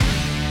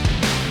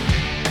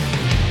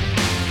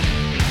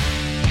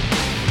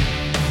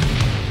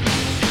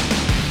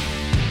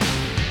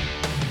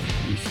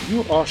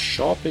you are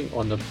shopping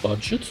on a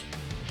budget,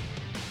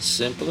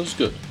 simple is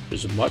good.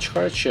 There's a much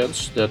higher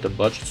chance that the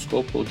budget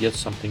scope will get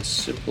something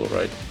simple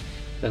right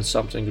than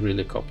something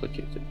really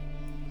complicated.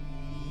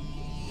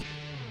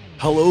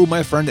 Hello,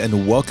 my friend,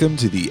 and welcome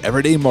to the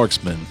Everyday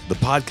Marksman, the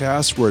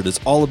podcast where it is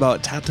all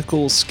about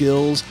tactical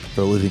skills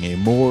for living a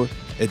more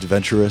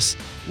adventurous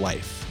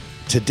life.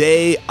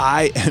 Today,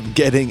 I am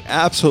getting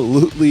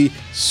absolutely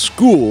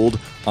schooled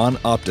on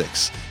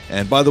optics.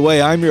 And by the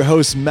way, I'm your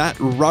host, Matt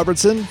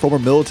Robertson, former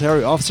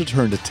military officer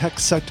turned tech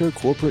sector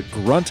corporate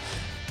grunt,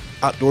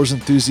 outdoors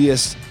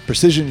enthusiast,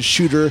 precision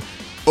shooter,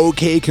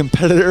 okay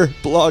competitor,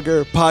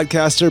 blogger,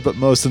 podcaster, but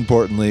most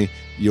importantly,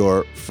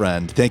 your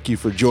friend. Thank you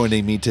for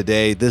joining me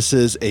today. This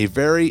is a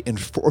very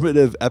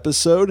informative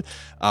episode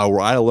where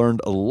I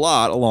learned a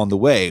lot along the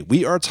way.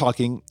 We are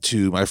talking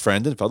to my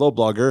friend and fellow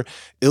blogger,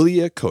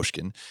 ILya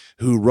Koshkin,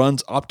 who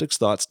runs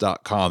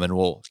opticsthoughts.com, and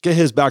we'll get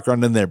his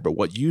background in there. But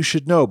what you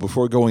should know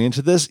before going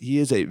into this, he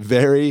is a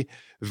very,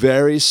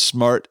 very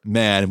smart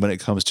man when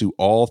it comes to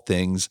all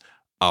things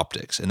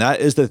optics. And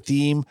that is the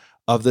theme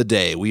of the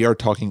day. We are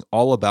talking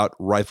all about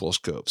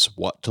Riflescopes,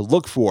 what to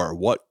look for,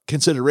 what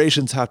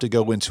considerations have to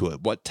go into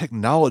it, what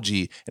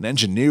technology and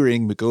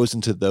engineering goes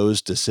into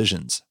those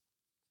decisions.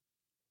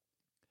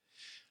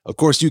 Of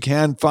course, you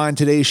can find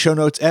today's show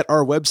notes at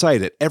our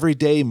website at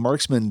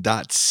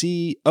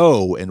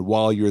everydaymarksman.co. And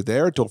while you're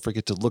there, don't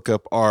forget to look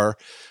up our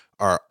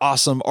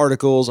awesome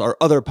articles, our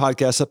other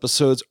podcast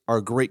episodes,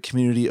 our great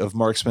community of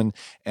marksmen.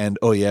 And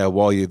oh yeah,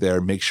 while you're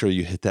there, make sure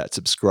you hit that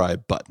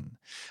subscribe button.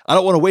 I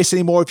don't want to waste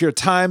any more of your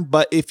time,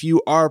 but if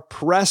you are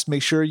pressed,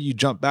 make sure you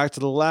jump back to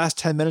the last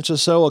 10 minutes or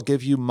so. I'll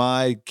give you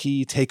my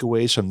key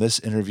takeaways from this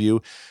interview.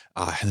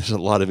 There's a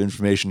lot of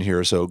information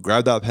here, so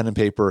grab that pen and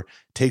paper,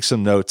 take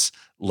some notes.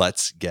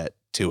 Let's get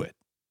to it.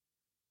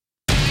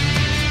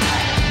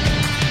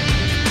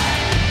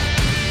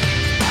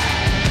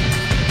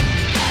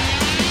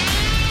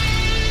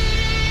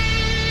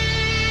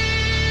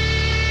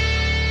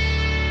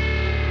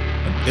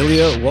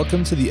 ILya,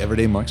 welcome to the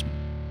Everyday Marksman.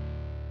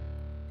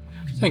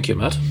 Thank you,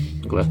 Matt.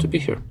 Glad to be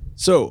here.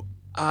 So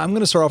I'm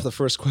going to start off the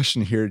first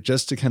question here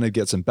just to kind of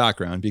get some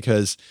background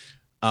because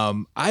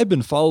I've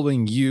been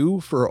following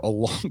you for a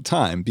long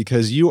time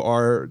because you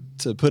are,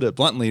 to put it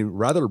bluntly,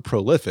 rather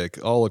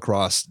prolific all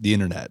across the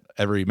internet.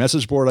 Every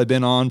message board I've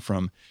been on,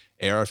 from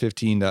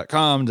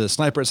AR15.com to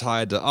Sniper's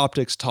Hide to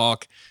Optics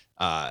Talk,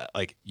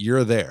 like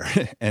you're there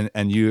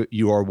and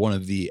you are one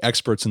of the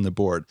experts in the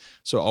board.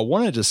 So I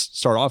want to just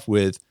start off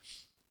with,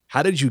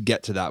 how did you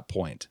get to that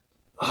point?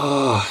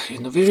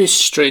 In a very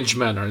strange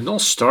manner. It all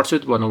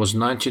started when I was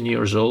 19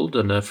 years old,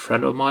 and a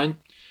friend of mine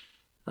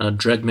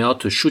dragged me out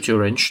to a shooting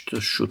range to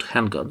shoot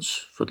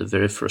handguns for the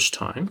very first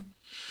time.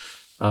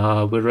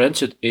 We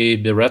rented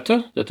a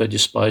Beretta that I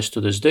despise to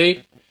this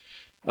day,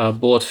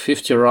 bought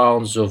 50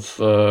 rounds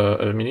of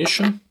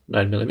ammunition,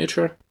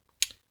 9mm.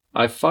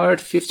 I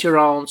fired 50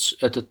 rounds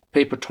at a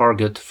paper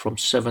target from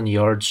 7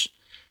 yards,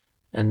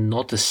 and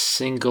not a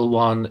single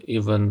one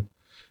even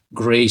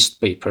grazed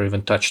paper,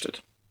 even touched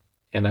it.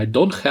 And I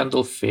don't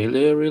handle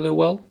failure really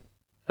well.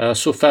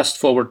 So fast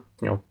forward,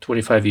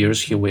 25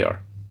 years, here we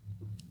are.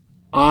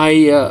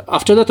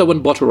 After that, I went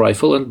and bought a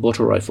rifle and bought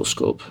a rifle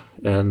scope.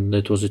 And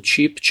it was a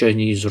cheap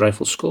Chinese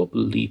rifle scope,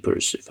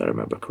 Leapers, if I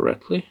remember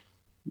correctly,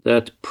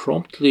 that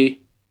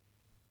promptly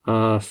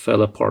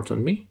fell apart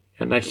on me.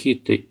 And I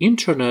hit the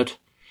internet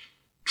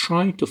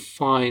trying to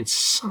find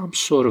some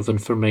sort of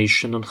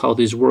information on how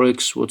this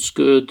works, what's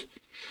good,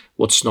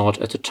 what's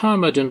not. At the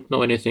time, I didn't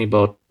know anything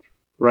about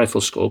rifle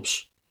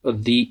scopes.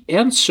 The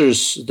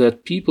answers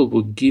that people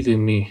were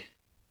giving me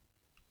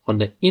on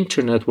the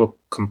internet were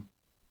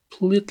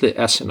completely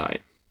asinine.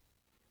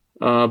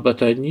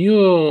 But I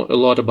knew a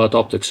lot about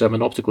optics. I'm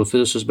an optical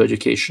physicist by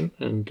education,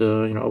 and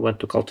I went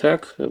to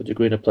Caltech, I have a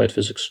degree in applied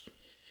physics.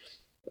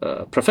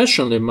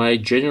 Professionally, my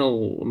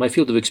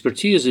field of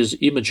expertise is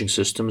imaging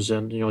systems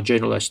and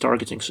generalized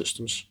targeting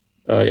systems.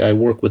 I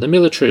work with the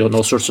military on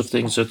all sorts of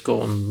things that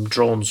go on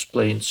drones,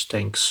 planes,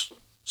 tanks,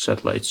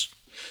 satellites,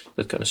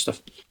 that kind of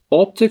stuff.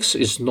 Optics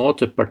is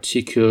not a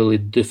particularly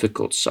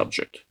difficult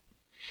subject,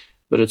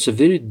 but it's a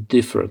very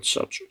different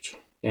subject.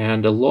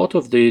 And a lot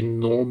of the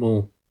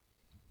normal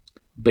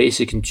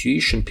basic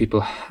intuition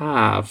people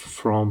have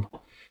from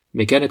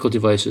mechanical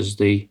devices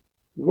they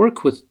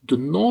work with do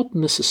not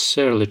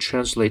necessarily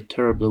translate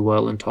terribly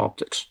well into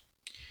optics.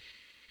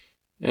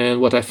 And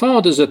what I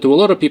found is that there were a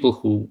lot of people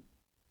who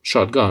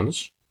shot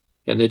guns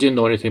and they didn't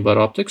know anything about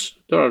optics.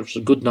 There are a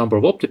good number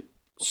of optics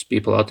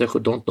people out there who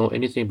don't know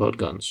anything about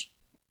guns.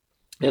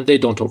 And they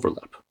don't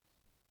overlap.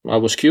 I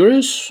was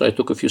curious. I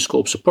took a few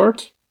scopes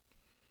apart,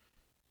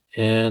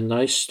 and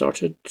I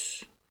started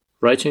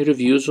writing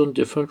reviews on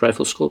different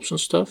rifle scopes and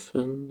stuff,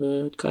 and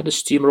it kind of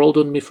steamrolled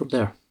on me from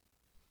there.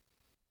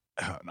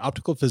 An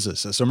optical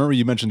physicist. So remember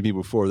you mentioned to me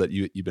before that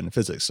you've been in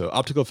physics. So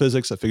optical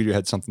physics, I figured you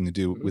had something to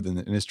do within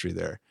the industry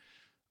there.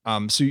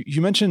 So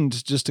you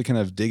mentioned, just to kind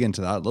of dig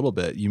into that a little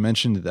bit, you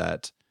mentioned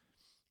that,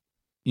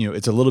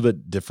 it's a little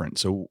bit different.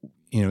 So,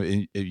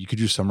 could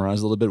you summarize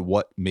a little bit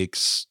what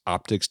makes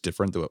optics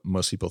different than what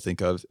most people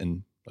think of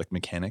in like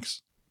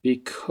mechanics?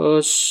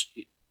 Because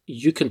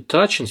you can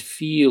touch and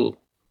feel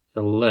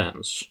a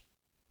lens,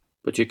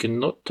 but you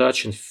cannot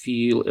touch and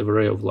feel a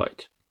ray of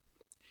light.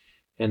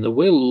 And the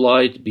way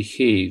light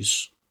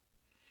behaves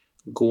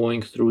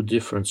going through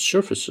different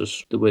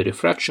surfaces, the way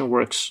refraction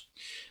works,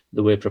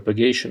 the way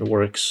propagation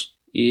works,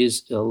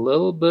 is a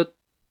little bit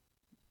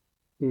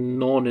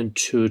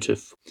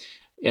non-intuitive.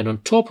 And on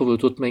top of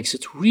it, what makes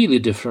it really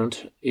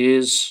different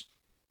is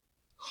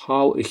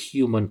how a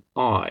human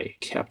eye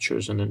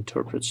captures and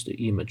interprets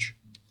the image.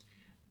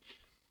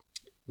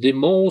 The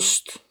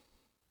most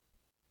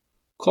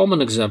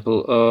common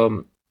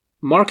example,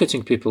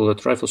 marketing people at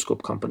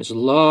Riflescope companies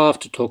love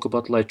to talk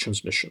about light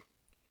transmission,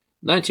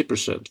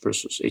 90%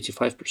 versus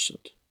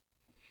 85%.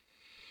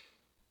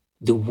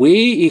 The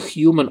way a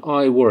human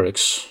eye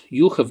works,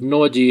 you have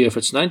no idea if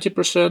it's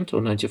 90% or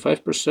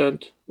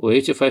 95% or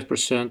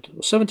 85%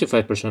 or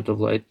 75%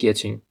 of light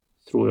getting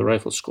through a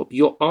riflescope.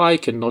 Your eye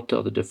cannot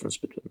tell the difference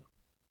between them.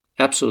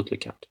 Absolutely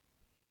can't.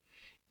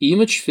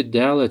 Image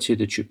fidelity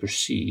that you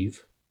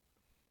perceive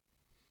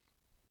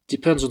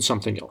depends on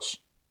something else.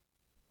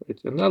 Right?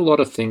 And there are a lot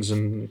of things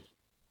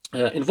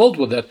involved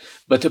with that,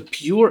 but a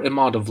pure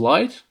amount of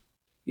light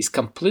is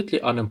completely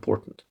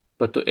unimportant.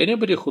 But to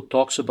anybody who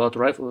talks about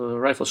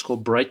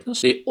riflescope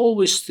brightness, they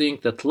always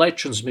think that light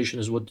transmission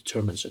is what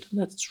determines it,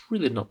 and that's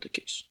really not the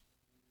case.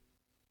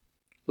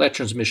 Light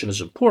transmission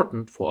is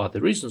important for other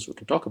reasons, we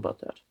can talk about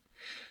that.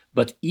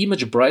 But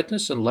image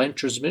brightness and light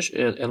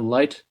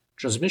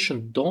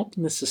transmission don't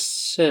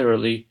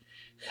necessarily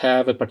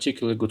have a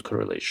particularly good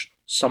correlation.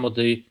 Some of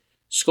the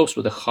scopes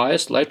with the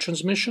highest light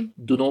transmission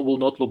will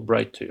not look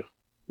bright to you,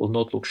 will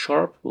not look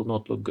sharp, will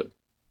not look good.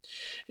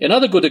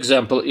 Another good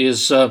example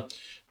is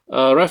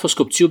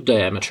riflescope tube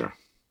diameter.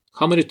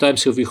 How many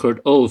times have we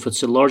heard, oh, if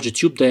it's a larger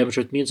tube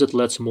diameter, it means it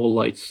lets more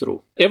light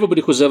through?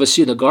 Everybody who's ever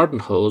seen a garden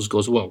hose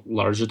goes, well,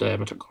 larger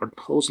diameter garden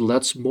hose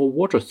lets more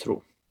water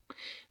through.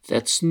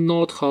 That's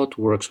not how it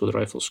works with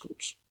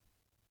riflescopes.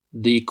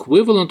 The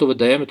equivalent of a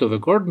diameter of a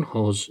garden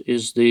hose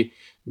is the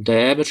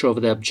diameter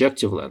of the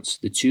objective lens.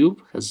 The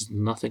tube has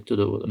nothing to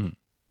do with it.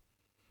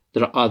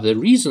 There are other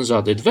reasons,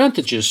 other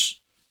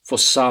advantages for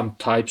some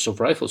types of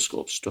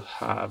riflescopes to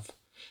have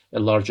a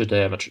larger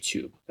diameter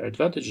tube. There are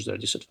advantages, there are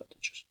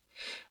disadvantages.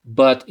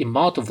 But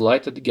amount of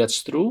light that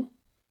gets through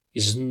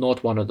is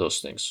not one of those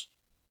things.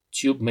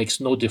 Tube makes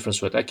no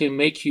difference with it. I can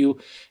make you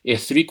a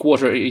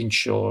 3/4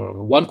 inch or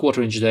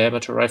 1/4 inch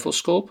diameter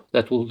riflescope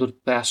that will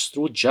pass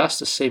through just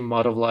the same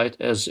amount of light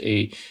as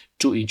a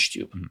 2-inch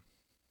tube. Mm-hmm.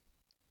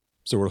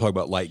 So we're talking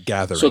about light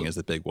gathering is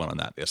the big one on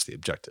that. That's the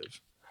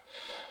objective.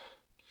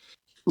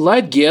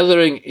 Light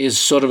gathering is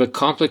sort of a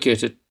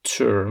complicated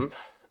term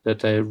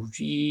that I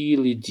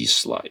really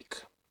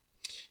dislike.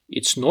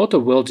 It's not a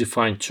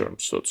well-defined term,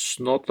 so it's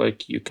not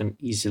like you can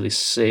easily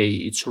say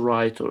it's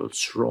right or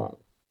it's wrong.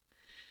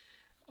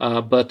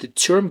 But the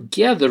term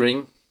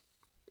gathering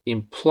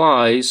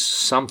implies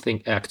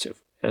something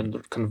active,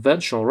 and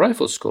conventional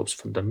riflescopes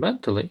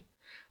fundamentally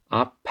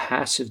are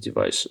passive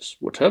devices.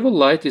 Whatever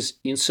light is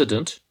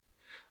incident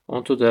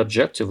onto the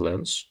objective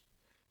lens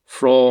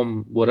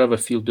from whatever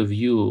field of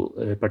view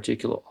a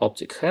particular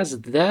optic has,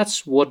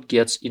 that's what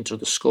gets into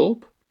the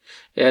scope,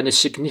 and a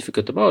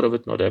significant amount of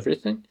it, not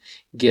everything,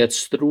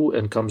 gets through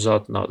and comes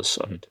out on the other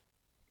side.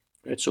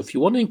 Right? So if you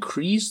want to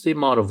increase the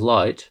amount of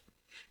light,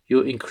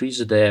 you increase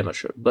the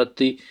diameter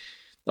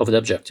of the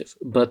objective.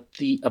 But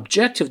the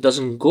objective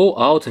doesn't go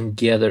out and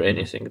gather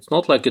anything. It's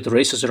not like it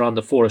races around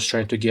the forest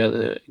trying to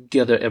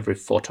gather every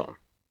photon.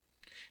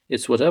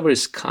 It's whatever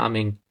is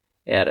coming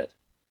at it.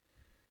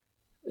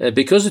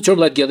 Because the term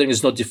light gathering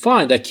is not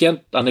defined, I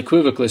can't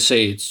unequivocally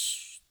say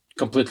it's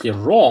completely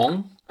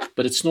wrong,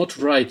 but it's not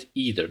right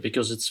either,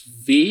 because it's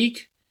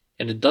vague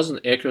and it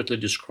doesn't accurately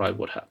describe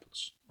what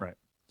happens. Right.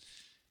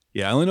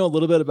 Yeah, I only know a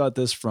little bit about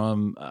this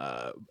from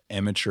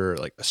amateur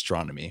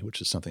astronomy,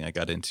 which is something I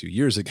got into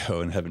years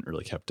ago and haven't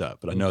really kept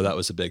up. But I know that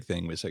was a big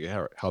thing. We say,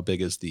 how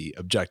big is the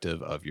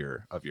objective of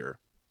your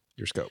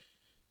scope?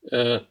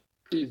 The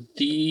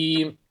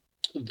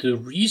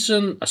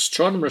reason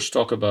astronomers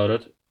talk about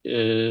it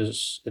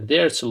is, and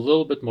there it's a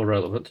little bit more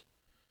relevant.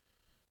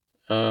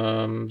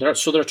 There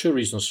are two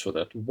reasons for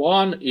that.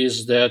 One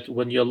is that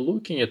when you're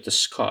looking at the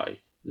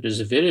sky, there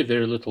is very,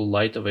 very little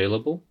light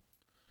available.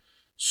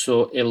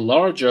 So a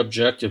larger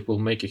objective will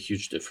make a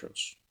huge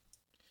difference.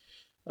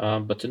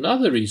 But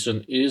another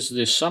reason is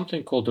there's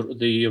something called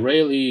the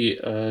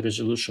Rayleigh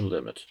resolution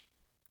limit.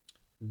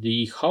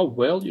 How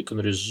well you can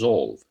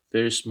resolve a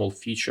very small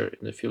feature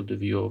in the field of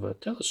view of a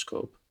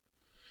telescope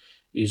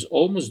is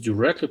almost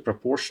directly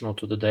proportional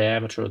to the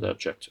diameter of the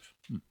objective.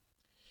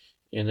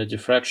 In a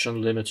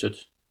diffraction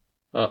limited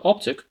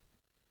optic,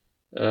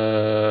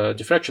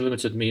 diffraction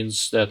limited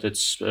means that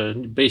it's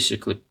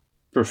basically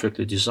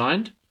perfectly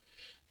designed.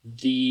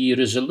 The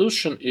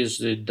resolution is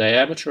the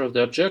diameter of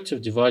the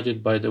objective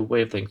divided by the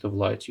wavelength of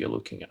light you're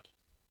looking at.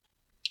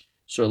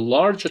 So a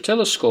larger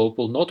telescope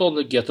will not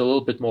only get a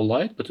little bit more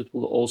light, but it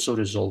will also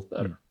resolve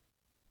better.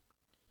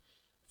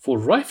 For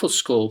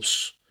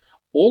riflescopes,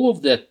 all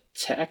of that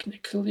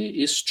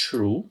technically is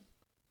true,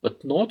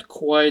 but not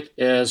quite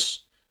as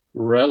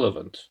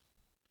relevant,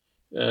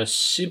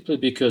 simply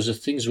because the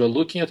things we're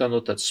looking at are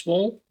not that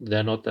small,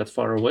 they're not that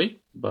far away,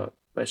 but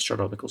by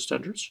astronomical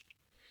standards.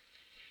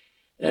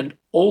 And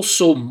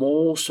also,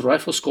 most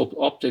riflescope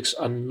optics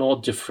are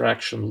not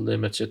diffraction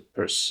limited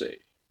per se.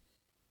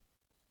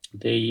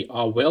 They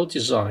are well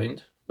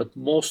designed, but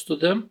most of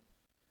them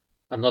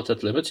are not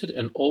that limited,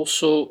 and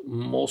also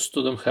most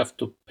of them have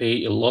to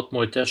pay a lot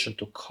more attention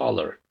to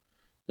color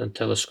than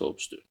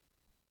telescopes do,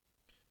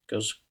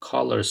 because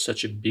color is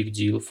such a big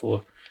deal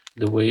for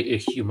the way a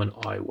human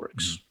eye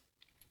works.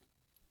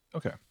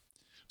 Okay.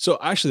 So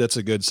actually, that's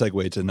a good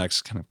segue to the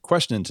next kind of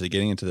question into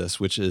getting into this,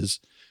 which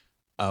is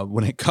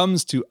when it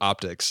comes to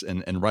optics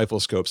and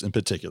riflescopes in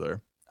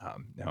particular.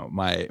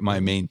 My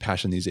main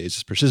passion these days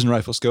is precision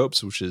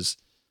riflescopes, which is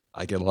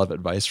I get a lot of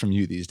advice from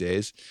you these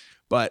days.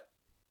 But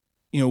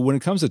when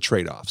it comes to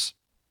trade-offs,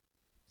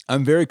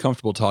 I'm very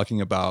comfortable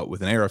talking about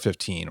with an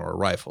AR-15 or a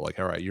rifle. Like,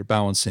 all right, you're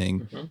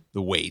balancing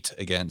the weight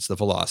against the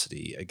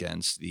velocity,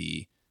 against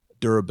the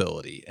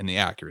durability and the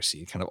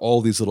accuracy, kind of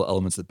all these little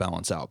elements that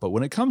balance out. But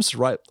when it comes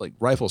to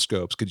rifle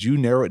scopes, could you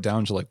narrow it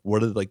down to like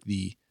what are like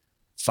the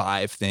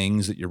 5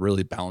 things that you're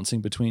really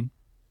balancing between?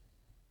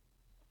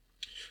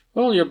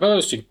 Well, you're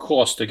balancing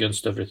cost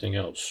against everything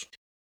else.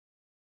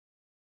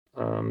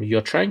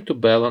 You're trying to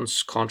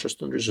balance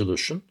contrast and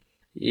resolution.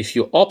 If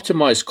you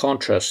optimize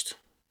contrast,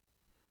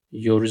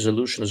 your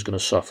resolution is going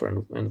to suffer,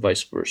 and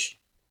vice versa.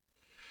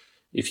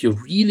 If you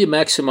really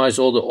maximize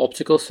all the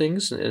optical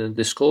things,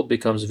 the scope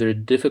becomes very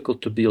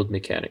difficult to build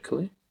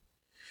mechanically.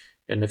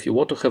 And if you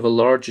want to have a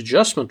large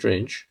adjustment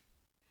range,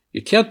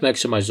 you can't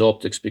maximize the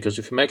optics, because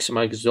if you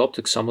maximize the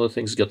optics, some of the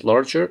things get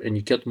larger and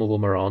you can't move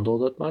them around all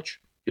that much.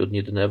 You'd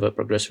need an ever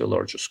progressively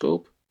larger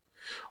scope.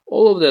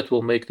 All of that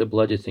will make the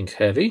bloody thing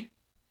heavy.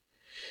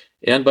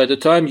 And by the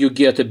time you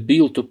get a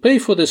bill to pay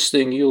for this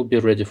thing, you'll be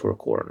ready for a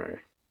coronary.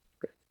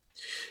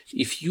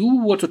 If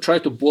you were to try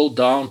to boil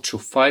down to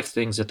 5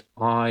 things that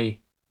I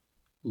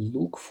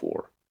look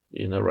for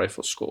in a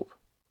rifle scope,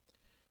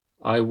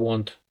 I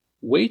want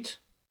weight,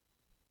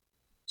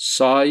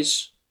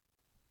 size,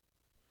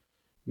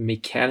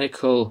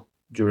 mechanical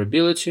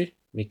durability,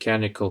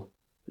 mechanical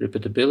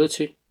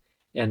repeatability,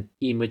 and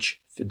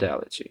image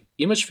fidelity.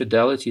 Image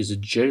fidelity is a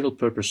general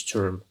purpose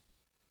term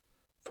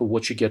for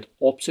what you get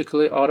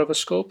optically out of a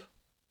scope.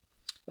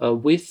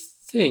 We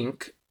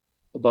think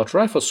about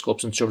rifle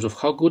scopes in terms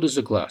of how good is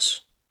the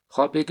glass,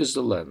 how big is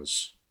the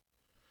lens,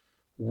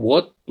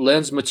 what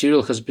lens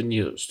material has been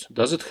used.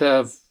 Does it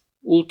have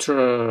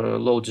ultra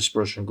low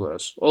dispersion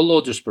glass or low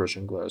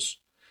dispersion glass,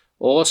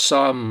 or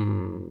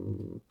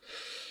some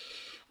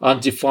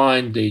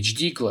undefined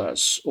HD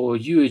glass or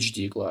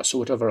UHD glass or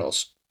whatever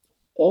else?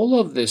 All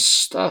of this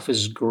stuff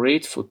is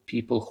great for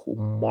people who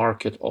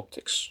market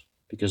optics,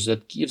 because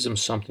that gives them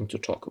something to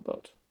talk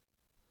about.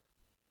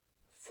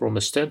 From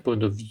a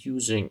standpoint of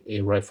using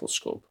a rifle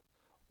scope,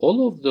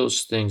 all of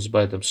those things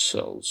by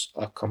themselves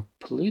are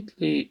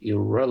completely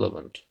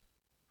irrelevant.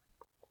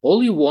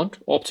 All you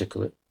want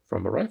optically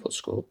from a rifle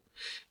scope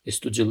is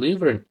to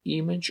deliver an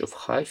image of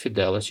high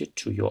fidelity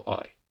to your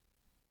eye.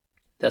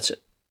 That's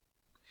it.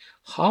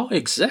 How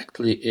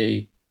exactly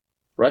a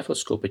rifle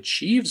scope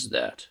achieves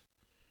that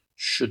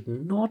should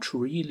not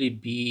really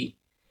be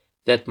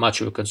that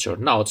much of a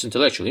concern. Now, it's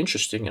intellectually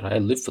interesting, and I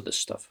live for this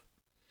stuff.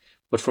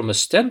 But from a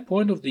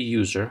standpoint of the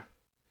user,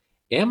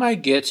 am I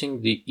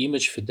getting the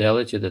image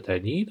fidelity that I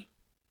need?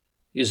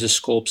 Is the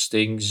scope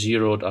staying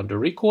zeroed under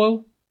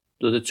recoil?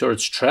 Do the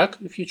turrets track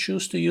if you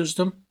choose to use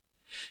them?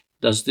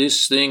 Does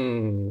this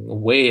thing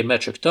weigh a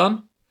metric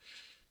ton?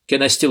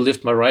 Can I still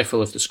lift my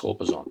rifle if the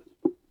scope is on?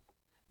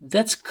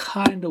 That's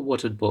kind of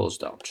what it boils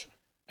down to.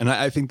 And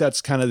I think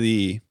that's kind of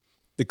the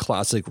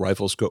classic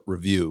rifle scope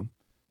review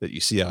that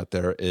you see out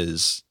there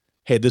is,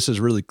 hey, this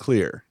is really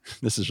clear.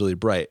 This is really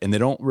bright. And they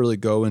don't really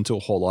go into a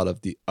whole lot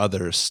of the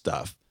other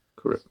stuff.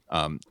 Correct.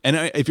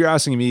 If you're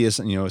asking me as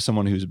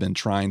someone who's been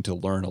trying to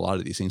learn a lot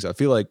of these things, I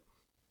feel like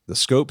the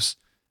scope's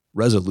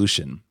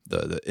resolution,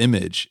 the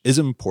image is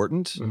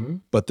important,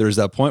 but there's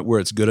that point where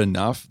it's good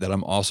enough that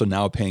I'm also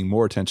now paying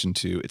more attention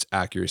to its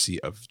accuracy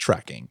of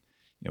tracking.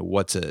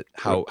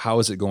 How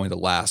is it going to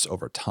last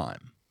over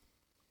time?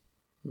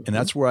 And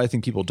that's where I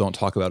think people don't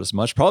talk about as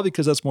much, probably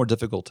because that's more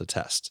difficult to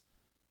test.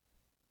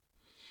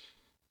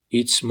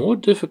 It's more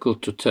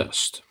difficult to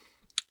test.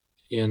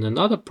 And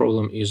another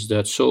problem is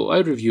that, so I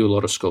review a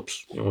lot of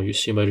scopes. You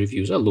see my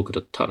reviews. I look at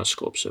a ton of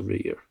scopes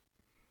every year,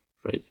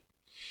 right?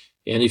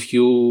 And if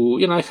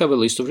I have a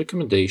list of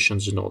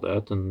recommendations and all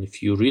that. And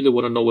if you really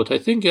want to know what I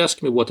think, you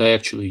ask me what I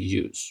actually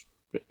use,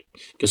 right?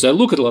 Because I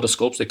look at a lot of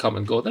scopes, they come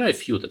and go. There are a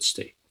few that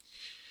stay.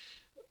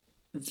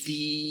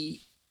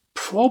 The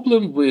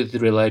problem with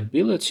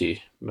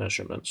reliability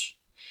measurements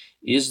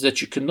is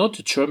that you cannot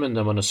determine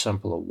them on a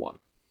sample of one.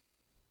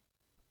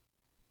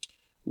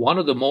 One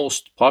of the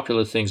most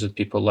popular things that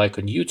people like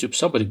on YouTube,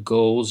 somebody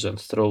goes and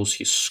throws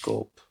his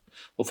scope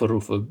of a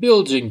roof of a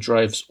building,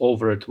 drives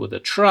over it with a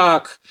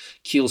truck,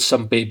 kills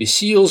some baby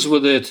seals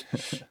with it,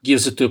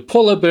 gives it to a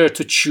polar bear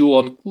to chew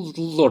on.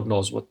 Lord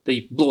knows what.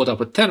 They blow it up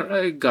with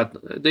God,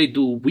 they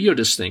do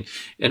weirdest thing.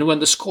 And when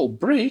the scope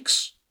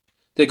breaks,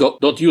 they go,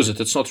 don't use it.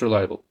 It's not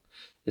reliable.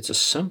 It's a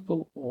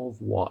sample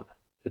of one.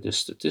 It is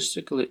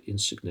statistically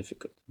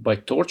insignificant. By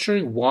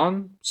torturing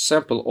one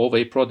sample of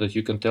a product,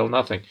 you can tell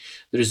nothing.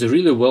 There is a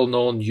really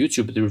well-known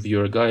YouTube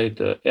reviewer, guy,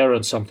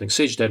 Aaron something,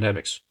 Sage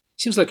Dynamics.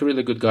 Seems like a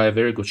really good guy, a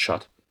very good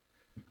shot.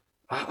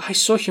 I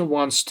saw him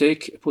once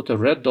put a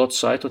red dot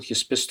sight on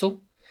his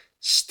pistol,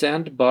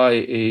 stand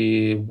by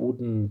a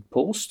wooden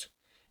post,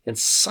 and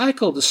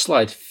cycle the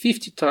slide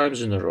 50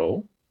 times in a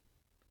row.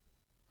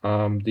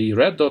 The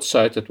red dot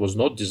sight that was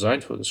not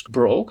designed for this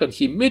broke, and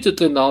he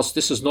immediately announced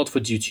this is not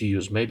for duty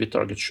use, maybe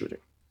target shooting.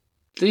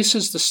 This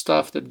is the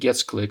stuff that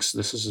gets clicks.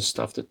 This is the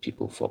stuff that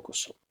people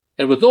focus on.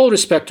 And with all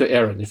respect to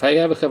Aaron, if I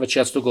ever have a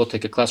chance to go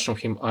take a class from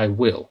him, I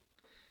will.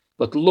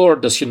 But Lord,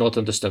 does he not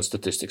understand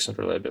statistics and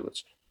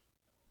reliability.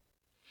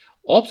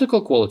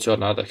 Optical quality,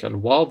 on the other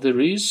hand, while there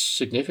is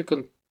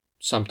significant,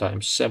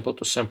 sometimes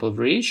sample-to-sample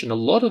variation, a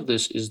lot of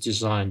this is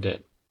designed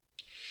in.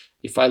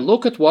 If I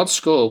look at one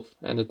scope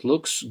and it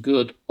looks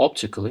good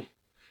optically,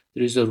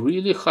 there is a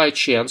really high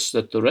chance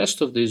that the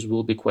rest of these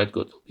will be quite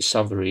good. There will be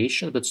some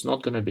variation, but it's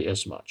not going to be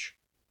as much.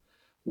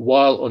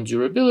 While on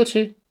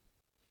durability,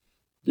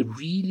 there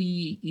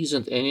really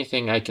isn't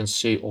anything I can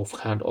say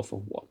offhand off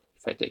of one.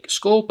 If I take a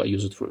scope, I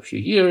use it for a few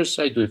years,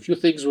 I do a few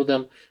things with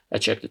them, I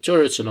check the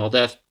turrets and all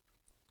that.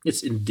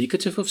 It's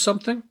indicative of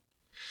something,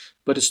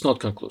 but it's not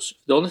conclusive.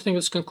 The only thing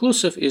that's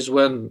conclusive is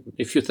when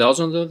a few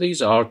thousand of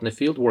these are out in the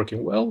field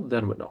working well,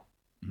 then we know.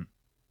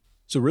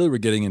 So really, we're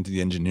getting into the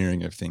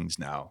engineering of things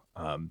now.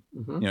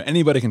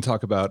 Anybody can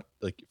talk about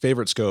like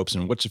favorite scopes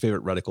and what's your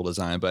favorite reticle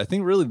design, but I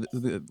think really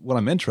what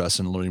I'm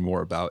interested in learning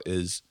more about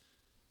is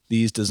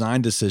these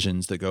design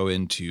decisions that go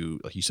into,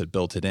 like you said,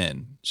 built it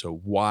in.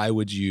 So why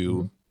would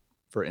you,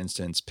 for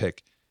instance,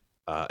 pick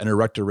an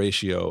erector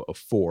ratio of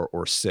 4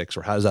 or 6,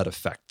 or how does that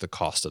affect the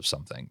cost of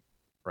something,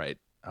 right?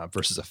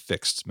 Versus a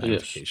fixed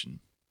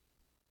magnification? Yes.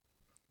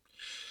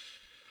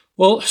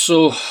 Well,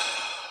 so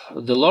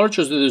the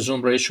larger the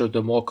zoom ratio,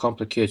 the more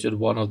complicated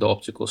one of the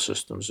optical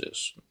systems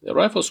is. The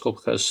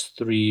Riflescope has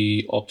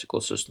 3 optical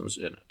systems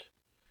in it: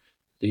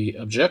 the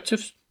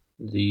objective,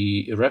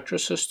 the erector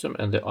system,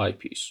 and the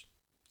eyepiece.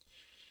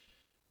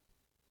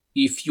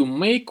 If you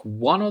make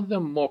one of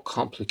them more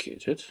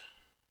complicated,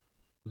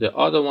 the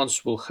other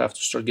ones will have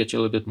to start getting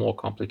a little bit more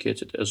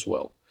complicated as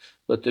well.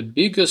 But the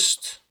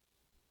biggest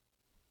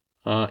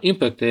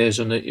impact there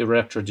is on the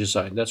erector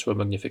design. That's where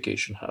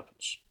magnification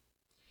happens.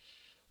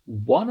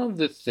 One of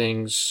the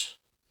things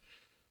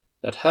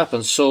that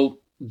happens, so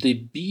the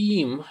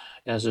beam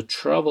as it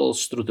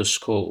travels through the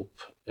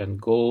scope and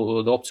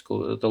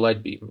the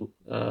light beam,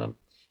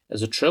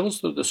 as it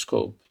travels through the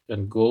scope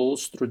and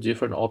goes through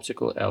different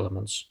optical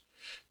elements,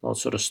 all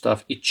sort of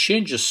stuff, it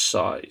changes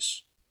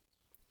size.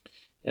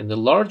 And the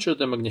larger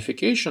the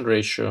magnification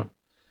ratio,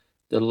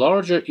 the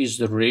larger is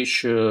the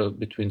ratio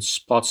between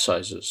spot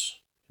sizes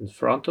in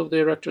front of the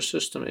erector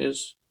system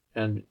is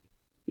and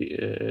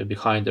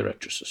behind the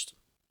erector system.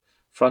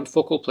 Front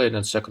focal plane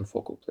and second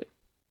focal plane,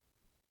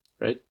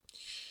 right?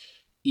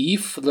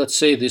 If, let's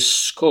say, this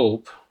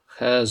scope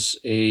has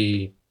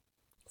a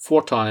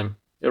 4-time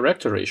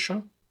erector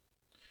ratio,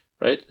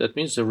 right? That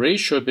means the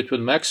ratio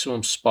between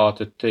maximum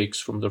spot it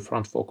takes from the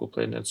front focal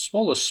plane and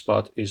smallest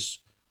spot is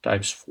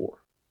times 4.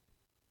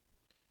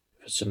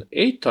 If it's an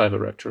 8-time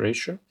erector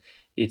ratio,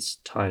 it's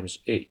times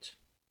 8.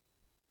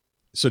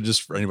 So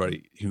just for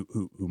anybody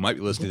who might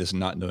be listening to this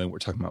and not knowing what we're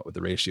talking about with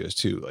the ratios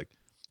too, like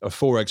a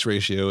 4x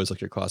ratio is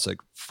like your classic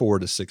 4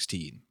 to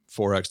 16,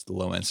 4x at the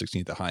low end,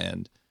 16 at the high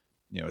end.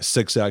 A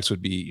 6x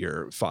would be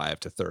your 5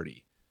 to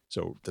 30.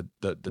 So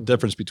the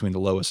difference between the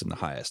lowest and the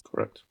highest.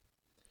 Correct.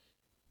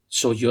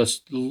 So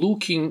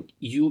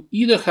you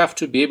either have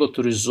to be able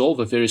to resolve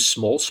a very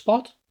small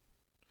spot,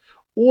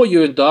 or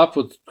you end up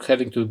with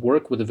having to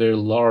work with a very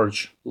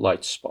large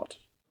light spot.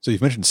 So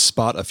you've mentioned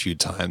spot a few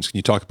times. Can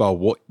you talk about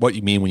what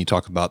you mean when you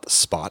talk about the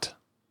spot?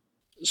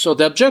 So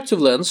the objective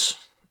lens,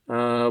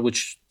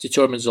 which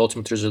determines the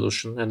ultimate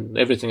resolution, and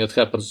everything that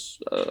happens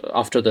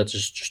after that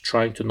is just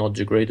trying to not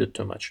degrade it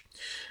too much.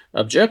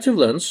 Objective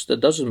lens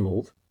that doesn't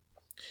move,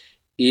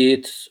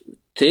 it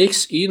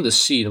takes in the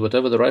scene,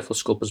 whatever the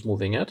Riflescope is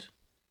looking at,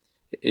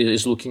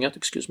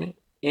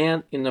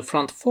 and in the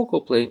front focal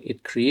plane,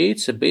 it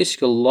creates a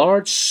basically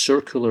large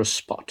circular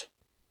spot.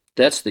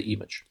 That's the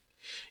image.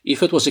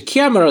 If it was a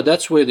camera,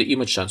 that's where the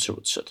image sensor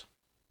would sit.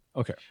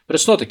 Okay. But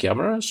it's not a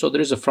camera, so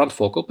there is a front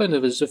focal plane.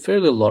 There is a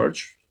fairly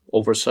large,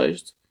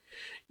 oversized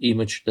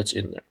image that's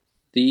in there.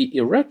 The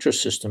erector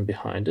system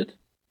behind it,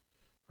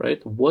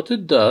 right, what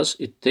it does,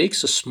 it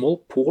takes a small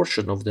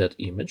portion of that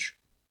image,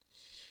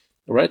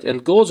 right,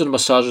 and goes and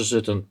massages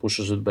it and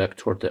pushes it back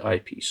toward the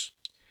eyepiece.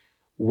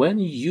 When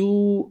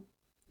you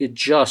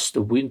adjust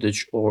the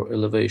windage or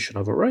elevation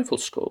of a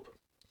Riflescope,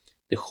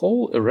 the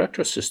whole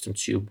erector system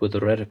tube with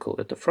the reticle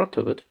at the front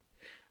of it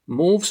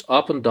moves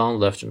up and down,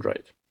 left and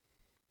right.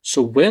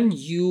 So when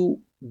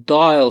you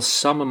dial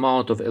some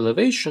amount of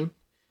elevation,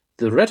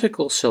 the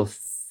reticle cell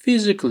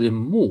physically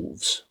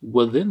moves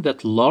within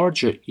that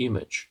larger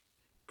image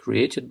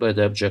created by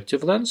the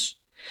objective lens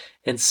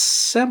and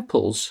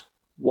samples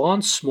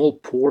one small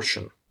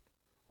portion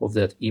of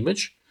that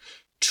image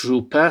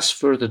to pass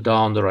further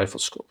down the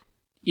riflescope.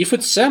 If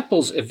it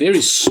samples a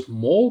very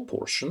small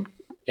portion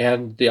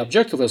and the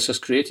objective lens has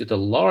created a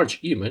large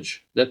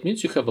image, that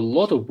means you have a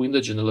lot of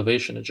windage and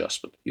elevation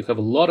adjustment. You have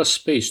a lot of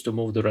space to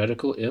move the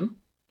reticle in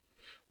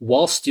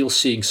while still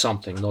seeing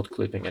something, not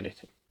clipping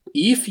anything.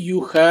 If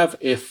you have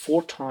a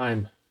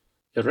 4-time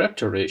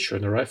erector ratio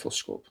in a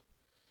riflescope,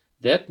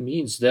 that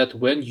means that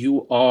when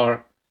you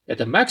are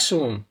at a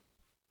maximum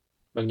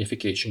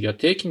magnification, you're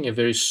taking a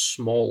very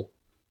small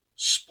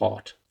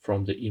spot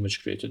from the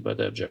image created by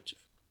the objective.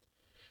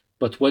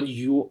 But when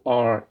you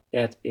are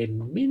at a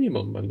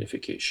minimum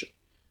magnification,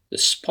 the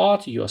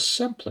spot you are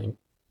sampling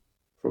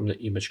from the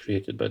image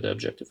created by the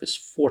objective is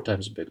 4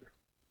 times bigger.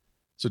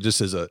 So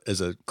just as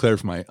a clear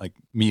for my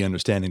me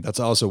understanding, that's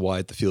also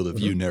why the field of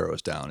view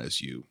narrows down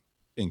as you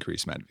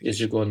increase magnification.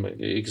 As you go on,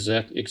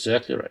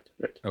 exactly right.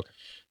 Okay.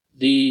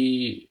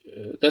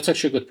 That's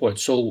actually a good point.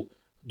 So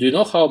do you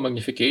know how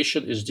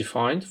magnification is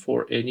defined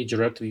for any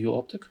direct view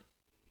optic?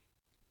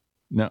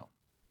 No.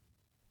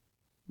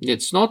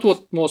 It's not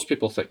what most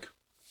people think.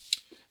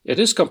 It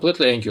is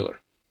completely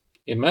angular.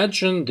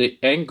 Imagine the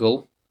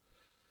angle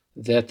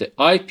that the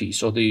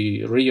eyepiece, or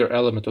the rear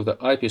element of the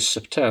eyepiece,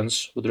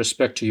 subtends with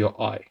respect to your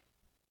eye.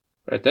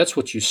 Right? That's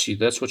what you see.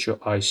 That's what your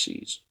eye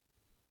sees.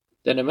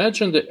 Then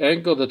imagine the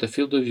angle that the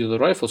field of view of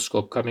the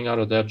riflescope coming out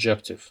of the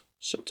objective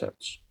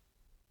subtends.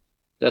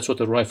 That's what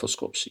the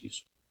riflescope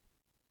sees.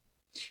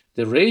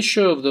 The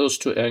ratio of those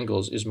two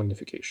angles is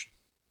magnification.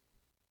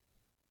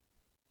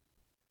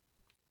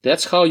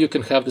 That's how you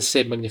can have the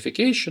same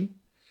magnification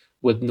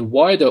with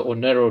wider or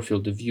narrower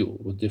field of view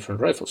with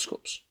different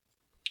riflescopes.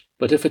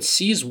 But if it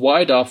sees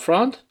wide up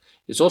front,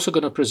 it's also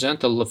going to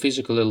present a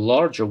physically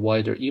larger,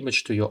 wider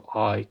image to your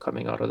eye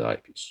coming out of the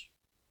eyepiece.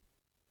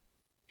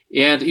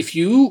 And if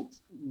you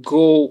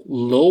go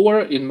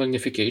lower in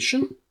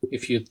magnification,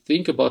 if you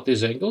think about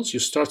these angles, you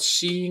start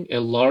seeing a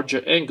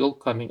larger angle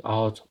coming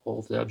out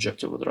of the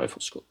objective of the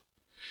riflescope.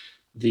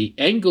 The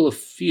angle of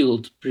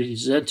field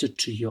presented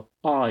to your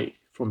eye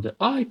from the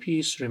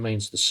eyepiece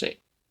remains the same,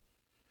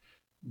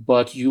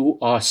 but you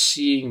are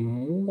seeing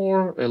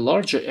a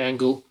larger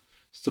angle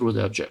through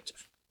the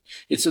objective.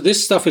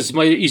 This stuff is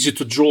easy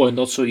to draw and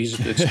not so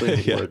easy to explain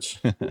in words.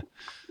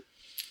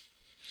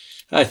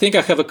 I think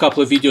I have a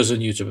couple of videos on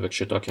YouTube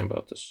actually talking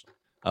about this.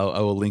 I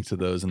will link to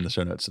those in the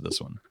show notes to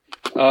this one.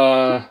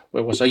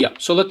 Where was I? Yeah.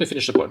 So let me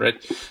finish the point,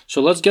 right?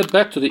 So let's get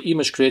back to the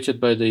image created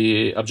by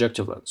the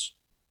objective lens.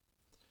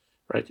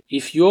 Right?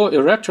 If your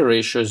erector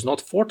ratio is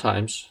not 4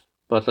 times,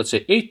 but let's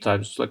say 8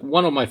 times, like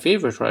one of my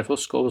favorite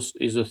riflescopes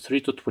is a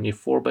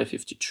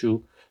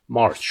 3-24x52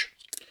 March.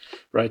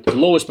 Right? The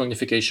lowest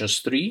magnification is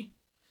 3,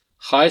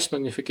 highest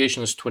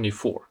magnification is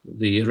 24.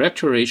 The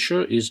erector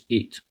ratio is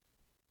 8.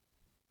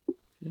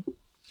 Okay.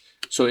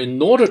 So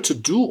in order to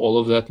do all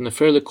of that in a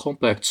fairly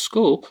compact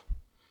scope,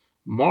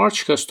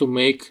 March has to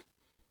make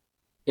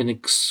an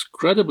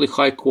incredibly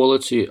high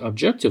quality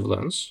objective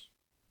lens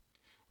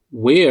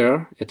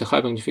where at a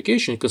high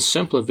magnification you can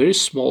sample a very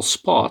small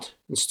spot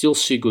and still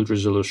see good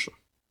resolution.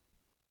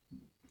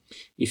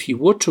 If you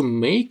were to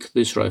make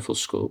this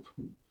riflescope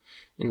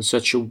in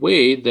such a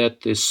way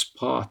that the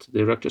spot the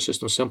erector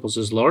system samples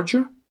is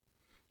larger,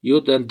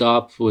 you'd end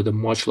up with a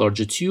much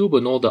larger tube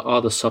and all the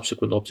other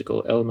subsequent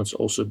optical elements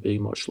also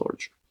being much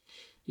larger.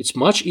 It's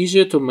much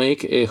easier to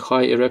make a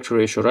high erector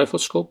ratio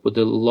riflescope with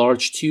a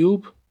large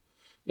tube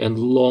and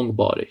long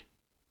body.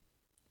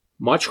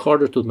 Much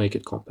harder to make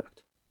it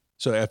compact.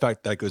 So in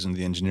fact, that goes into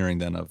the engineering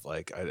then of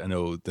like, I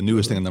know the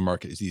newest thing in the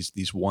market is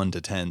these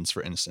 1-10s,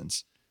 for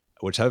instance,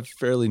 which have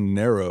fairly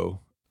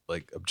narrow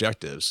like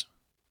objectives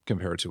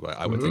compared to what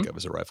I would think of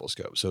as a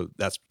riflescope. So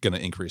that's going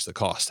to increase the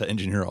cost to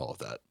engineer all of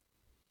that.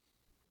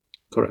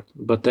 Correct.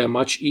 But they're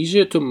much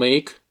easier to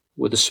make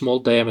with a small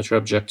diameter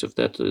objective.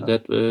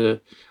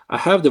 I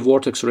have the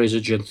Vortex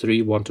Razor Gen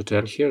 3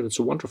 1-10 here. That's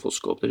a wonderful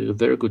scope. They did a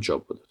very good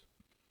job with it.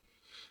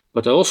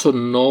 But I also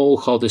know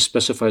how they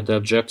specified the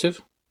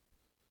objective.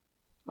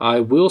 I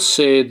will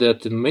say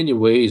that in many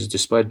ways,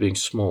 despite being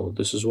small,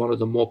 this is one of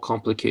the more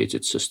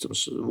complicated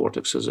systems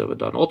Vortex has ever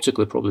done.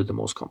 Optically, probably the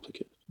most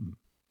complicated.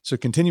 So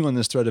continue on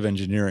this thread of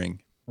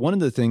engineering. One of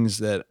the things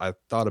that I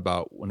thought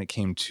about when it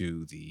came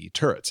to the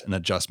turrets and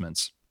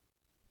adjustments,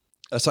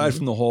 aside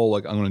from the whole,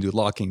 like I'm going to do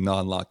locking,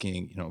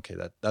 non-locking, okay,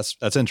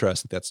 that's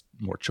interesting. That's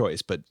more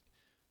choice, but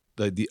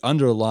the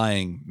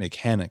underlying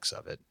mechanics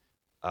of it,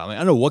 I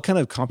don't know what kind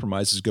of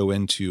compromises go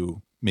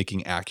into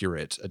making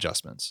accurate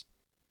adjustments.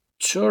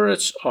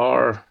 Turrets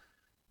are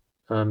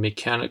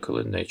mechanical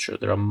in nature.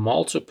 There are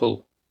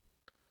multiple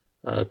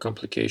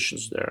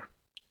complications there.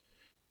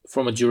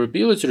 From a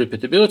durability,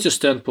 repeatability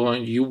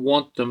standpoint, you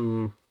want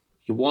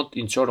You want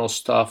internal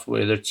stuff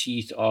where their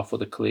teeth are for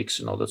the clicks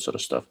and all that sort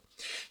of stuff.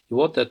 You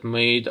want that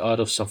made out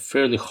of some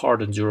fairly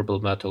hard and durable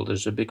metal.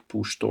 There's a big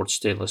push towards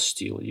stainless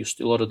steel. A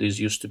lot of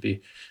these used to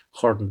be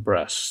hardened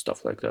brass,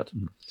 stuff like that.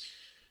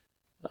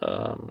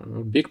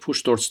 Big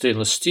push towards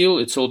stainless steel.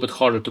 It's a little bit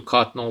harder to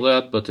cut and all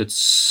that, but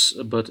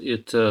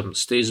it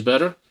stays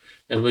better.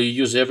 And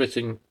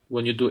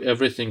when you do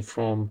everything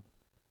from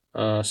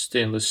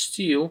stainless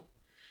steel,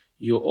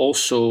 you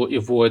also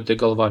avoid the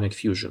galvanic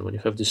fusion. When you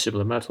have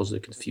dissimilar metals, they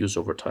can fuse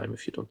over time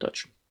if you don't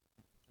touch them.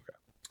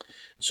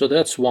 So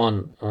that's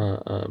one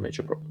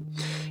major problem.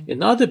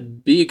 Another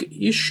big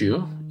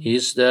issue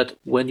is that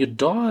when you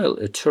dial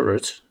a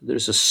turret,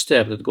 there's a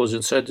step that goes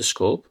inside the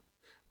scope,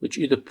 which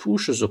either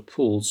pushes or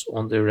pulls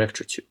on the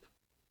erector tube.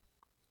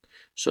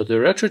 So the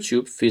erector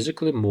tube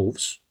physically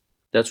moves.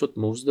 That's what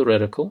moves the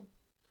reticle,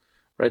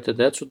 right? And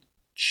that's what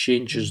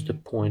changes the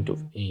point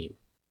of aim.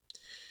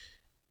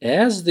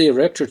 As the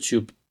erector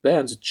tube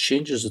bends, it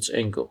changes its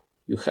angle.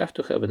 You have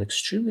to have an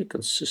extremely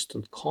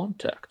consistent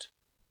contact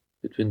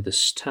between the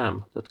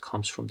stem that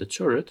comes from the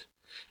turret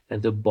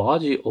and the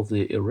body of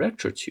the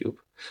erector tube.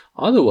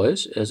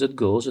 Otherwise, as it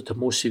goes at a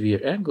more severe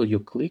angle,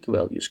 your click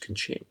values can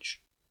change.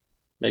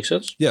 Make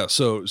sense? Yeah.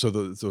 So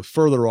the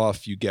further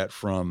off you get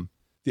from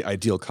the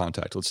ideal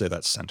contact, let's say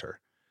that's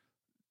center,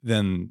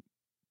 then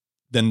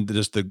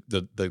just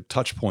the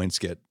touch points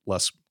get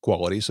less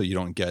quality, so you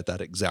don't get that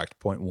exact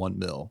 0.1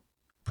 mil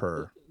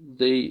per.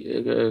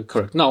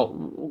 Correct. Now,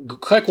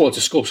 high quality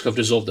scopes have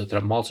resolved that. There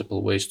are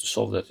multiple ways to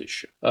solve that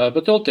issue,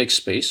 but they all take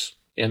space,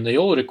 and they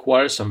all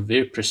require some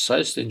very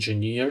precisely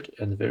engineered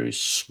and very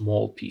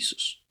small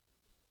pieces.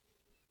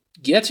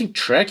 Getting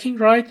tracking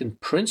right in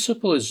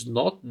principle is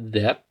not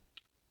that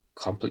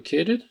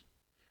complicated,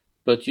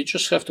 but you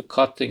just have to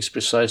cut things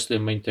precisely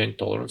and maintain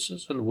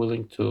tolerances and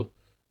willing to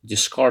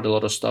discard a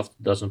lot of stuff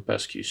that doesn't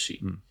pass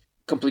QC.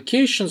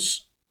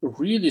 Complications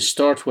really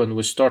start when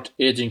we start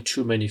adding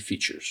too many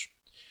features.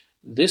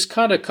 This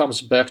kind of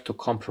comes back to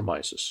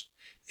compromises.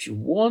 If you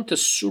want a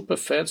super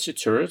fancy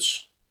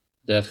turrets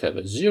that have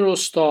a zero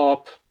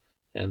stop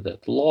and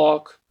that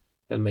lock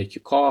and make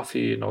you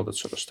coffee and all that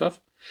sort of stuff,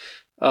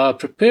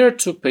 prepare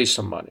to pay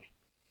some money.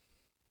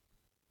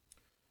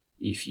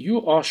 If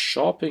you are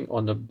shopping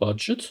on a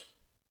budget,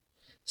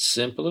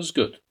 simple is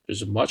good.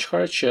 There's a much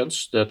higher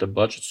chance that a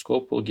budget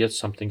scope will get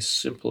something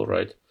simple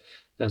right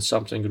than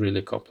something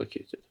really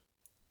complicated.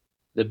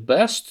 The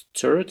best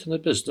turret in the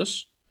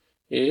business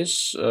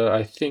is,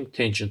 I think,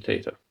 tangent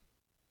theta.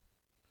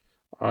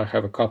 I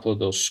have a couple of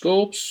those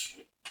scopes.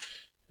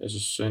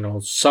 As you know,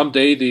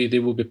 someday they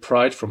will be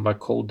pried from my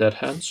cold dead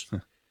hands.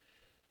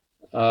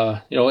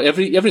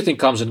 Everything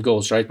comes and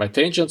goes, right? My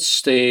tangents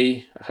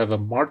stay. I have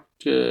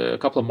a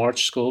couple of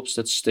March scopes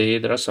that stay.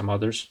 There are some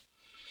others,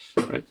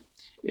 right?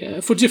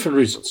 Yeah, for different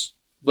reasons,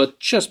 but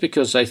just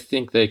because I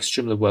think they're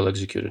extremely well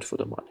executed for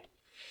the money.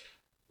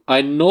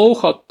 I know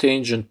how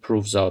tangent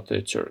proves out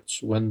their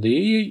turrets. When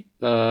they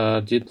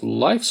did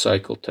life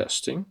cycle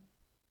testing,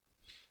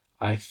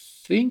 I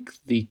think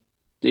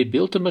they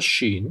built a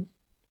machine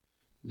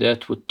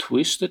that would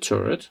twist the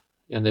turret,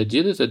 and they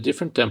did it at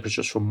different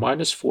temperatures from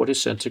minus 40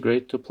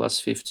 centigrade to plus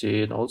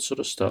 50 and all that sort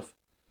of stuff.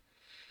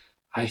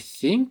 I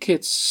think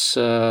it's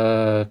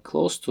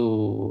close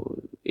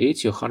to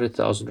 80 or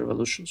 100,000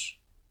 revolutions,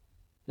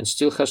 and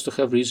still has to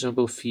have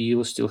reasonable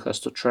feel, still has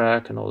to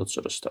track and all that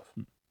sort of stuff.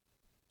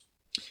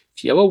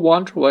 If you ever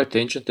wonder why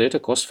tangent data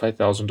costs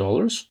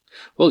 $5,000,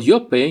 well,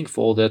 you're paying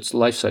for all that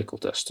life cycle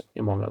testing,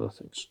 among other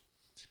things.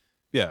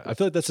 Yeah, I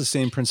feel like that's the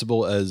same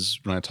principle as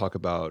when I talk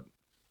about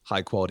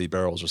high quality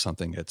barrels or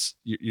something. It's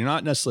you're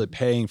not necessarily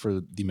paying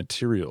for the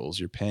materials.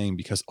 You're paying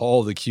because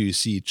all the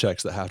QC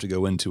checks that have to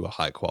go into a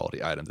high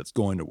quality item that's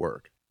going to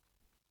work.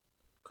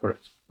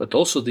 Correct. But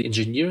also the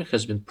engineering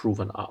has been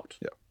proven out.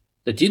 Yeah.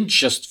 They didn't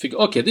just figure,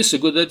 okay, this is a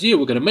good idea,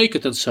 we're going to make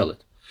it and sell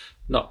it.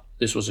 No,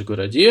 this was a good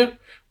idea,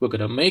 we're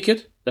going to make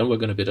it, then we're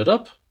going to beat it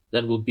up,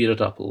 then we'll beat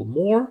it up a little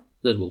more,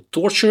 then we'll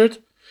torture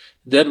it,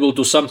 then we'll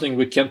do something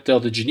we can't tell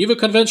the Geneva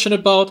Convention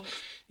about,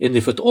 and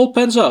if it all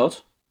pans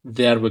out,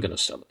 then we're going to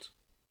sell it.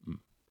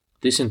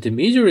 This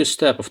intermediary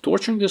step of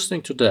torturing this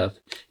thing to death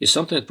is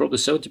something that probably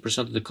 70%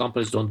 of the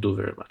companies don't do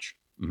very much.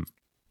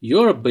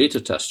 You're a beta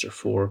tester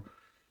for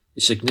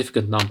a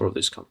significant number of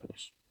these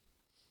companies.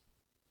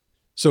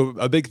 So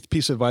a big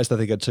piece of advice I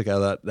think I took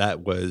out of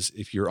that was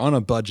if you're on a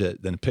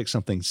budget, then pick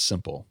something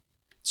simple.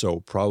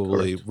 So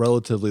probably Correct.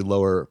 relatively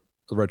lower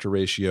retro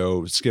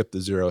ratio, skip the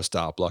zero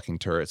stop blocking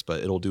turrets,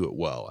 but it'll do it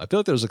well. I feel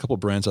like there's a couple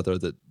brands out there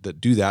that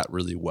do that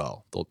really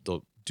well.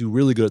 They'll do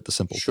really good at the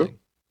simple thing.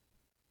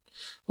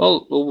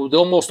 Well,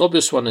 the most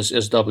obvious one is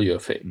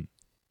SWFA.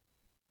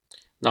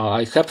 Now,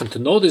 I happen to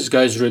know these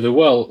guys really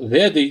well.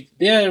 They're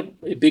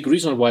a big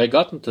reason why I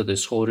got into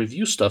this whole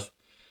review stuff.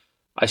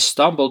 I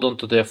stumbled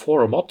onto their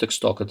forum optics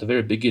talk at the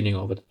very beginning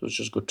of it. It was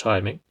just good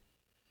timing.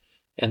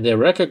 And they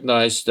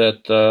recognized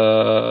that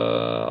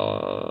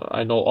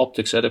I know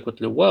optics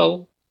adequately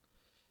well.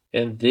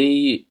 And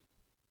they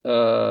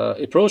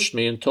approached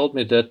me and told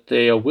me that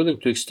they are willing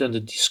to extend a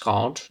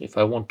discount if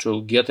I want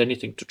to get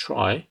anything to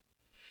try.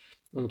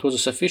 And it was a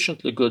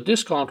sufficiently good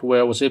discount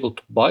where I was able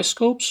to buy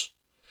scopes,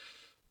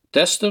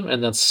 test them,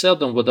 and then sell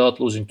them without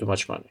losing too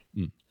much money.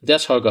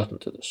 That's how I got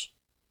into this,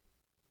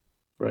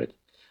 right?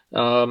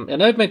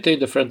 And I've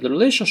maintained a friendly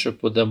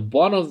relationship with them.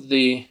 One of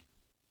the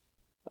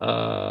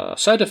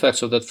side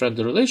effects of that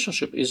friendly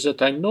relationship is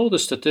that I know the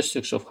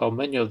statistics of how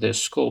many of their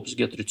scopes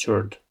get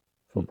returned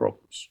for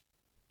problems.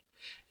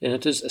 And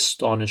it is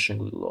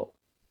astonishingly low.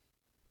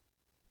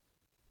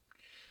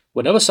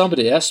 Whenever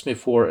somebody asks me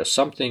for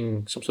some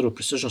sort of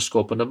precision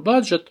scope on a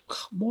budget,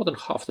 more than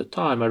half the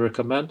time I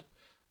recommend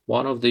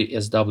one of the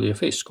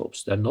SWFA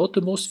scopes. They're not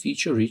the most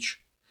feature-rich,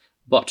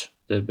 but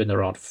they've been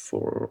around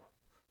for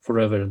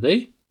forever and a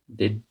day.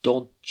 They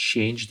don't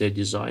change their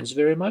designs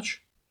very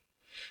much.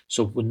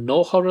 So we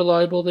know how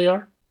reliable they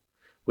are.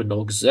 We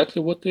know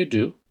exactly what they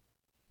do.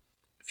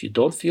 If you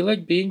don't feel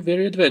like being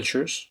very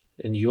adventurous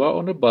and you are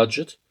on a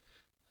budget,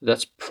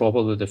 that's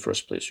probably the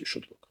first place you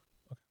should look.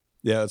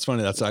 Yeah, it's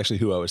funny. That's actually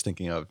who I was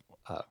thinking of.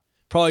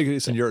 Probably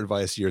based on your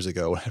advice years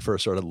ago when I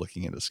first started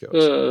looking into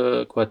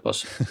scopes. Quite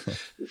possible.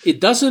 It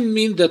doesn't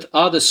mean that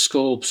other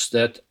scopes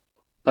that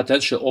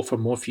potentially offer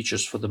more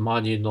features for the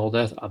money and all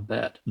that are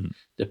bad.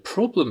 The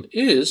problem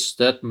is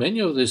that many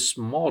of these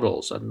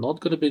models are not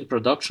going to be in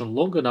production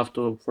long enough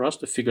for us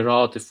to figure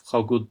out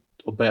how good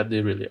or bad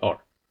they really are.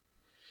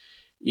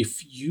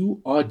 If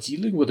you are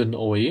dealing with an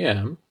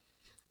OEM,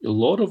 a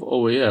lot of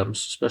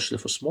OEMs, especially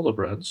for smaller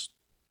brands,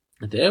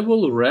 they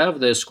will rev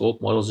their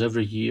scope models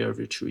every year,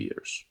 every 2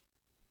 years,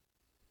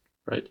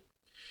 right?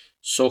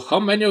 So how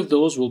many of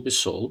those will be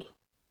sold?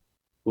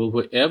 Will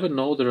we ever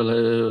know the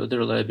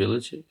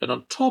reliability? And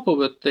on top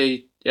of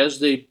it, as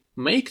they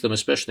make them,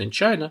 especially in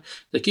China,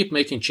 they keep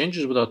making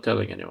changes without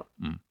telling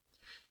anyone.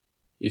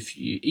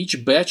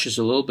 Each batch is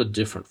a little bit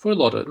different for a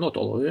lot of, not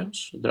all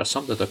OEMs. There are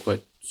some that are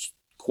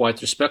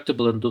quite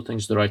respectable and do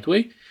things the right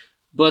way,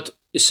 but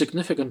a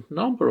significant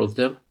number of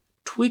them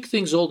tweak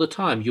things all the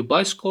time. You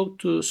buy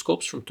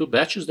scopes from 2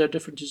 batches, they're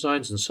different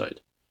designs inside.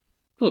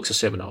 It looks the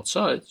same on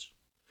outside.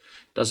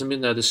 Doesn't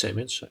mean they're the same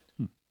inside.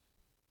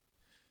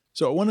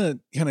 So I want to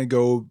kind of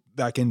go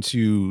back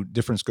into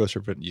different scopes for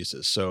different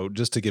uses. So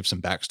just to give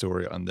some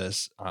backstory on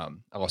this,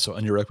 also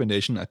on your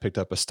recommendation, I picked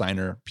up a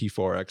Steiner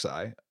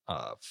P4XI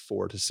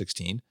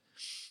 4-16,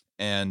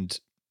 and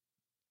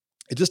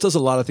it just does a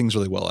lot of things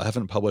really well. I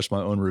haven't published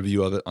my own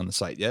review of it on the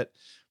site yet,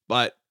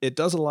 but it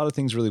does a lot of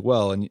things really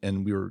well.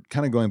 And we were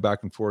kind of going back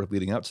and forth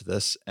leading up to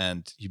this.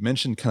 And you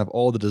mentioned kind of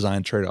all the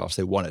design trade-offs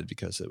they wanted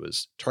because it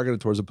was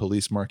targeted towards a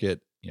police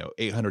market,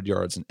 800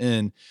 yards and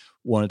in,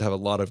 wanted to have a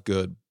lot of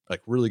good,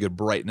 like really good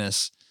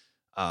brightness.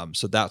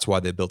 So that's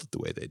why they built it the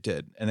way they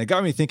did. And it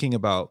got me thinking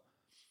about,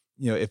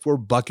 if we're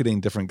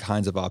bucketing different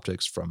kinds of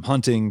optics from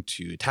hunting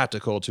to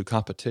tactical to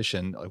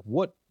competition, like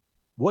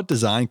what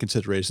design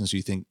considerations do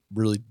you think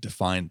really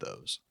define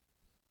those?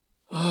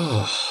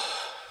 Oh,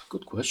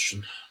 good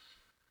question.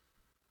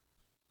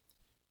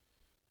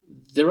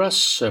 There are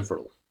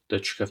several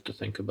that you have to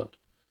think about.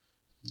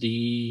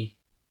 The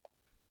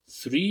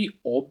 3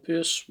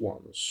 obvious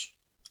ones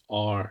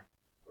are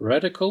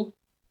reticle,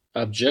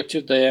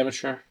 objective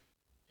diameter,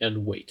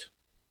 and weight.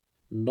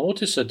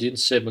 Notice I didn't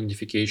say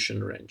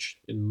magnification range.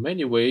 In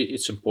many ways,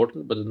 it's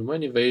important, but in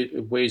many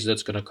ways,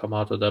 that's going to come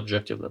out of the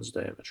objective lens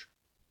diameter.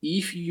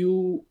 If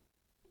you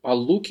are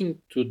looking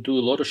to do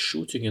a lot of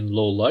shooting in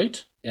low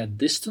light at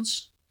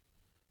distance,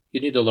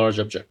 you need a large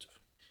objective.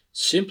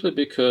 Simply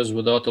because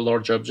without a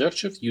large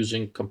objective,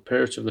 using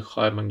comparatively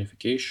high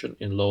magnification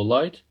in low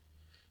light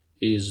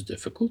is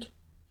difficult.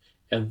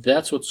 And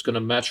that's what's going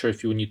to matter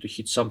if you need to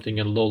hit something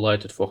in low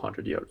light at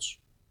 400 yards.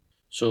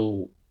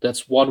 So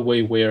that's one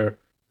way where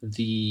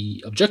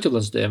the objective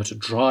lens diameter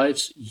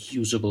drives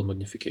usable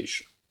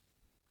magnification.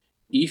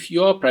 If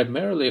you are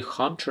primarily a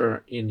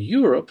hunter in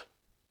Europe,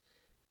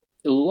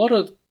 a lot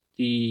of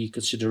the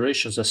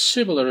considerations are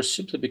similar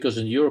simply because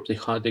in Europe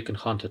they can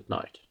hunt at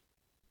night.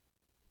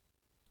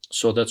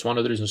 So that's one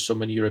of the reasons so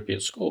many European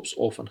scopes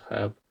often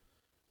have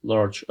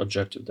large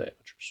objective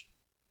diameters.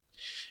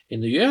 In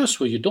the US,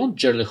 where you don't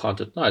generally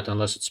hunt at night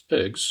unless it's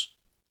pigs,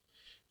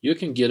 you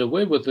can get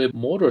away with a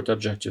moderate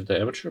objective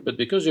diameter, but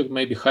because you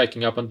may be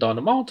hiking up and down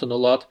a mountain a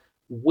lot,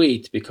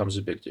 weight becomes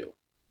a big deal.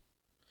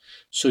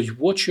 So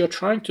what you're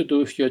trying to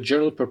do if you're a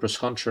general purpose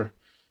hunter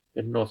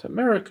in North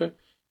America,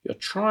 you're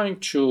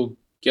trying to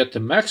get the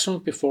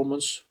maximum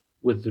performance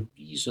with the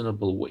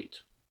reasonable weight.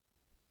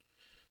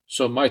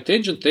 So my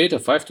Tangent Theta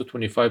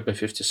 5-25 by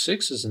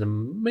 56 is an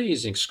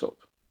amazing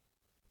scope.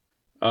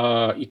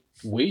 It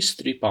weighs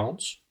 3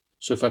 pounds.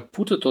 So if I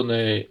put it on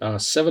a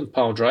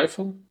 7-pound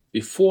rifle,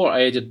 before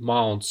I added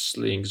mounts,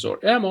 slings, or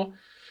ammo,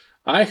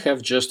 I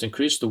have just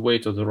increased the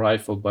weight of the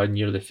rifle by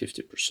nearly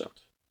 50%.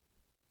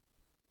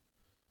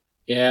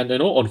 And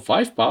on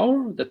 5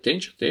 power, the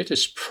Tangent Theta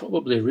is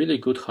probably a really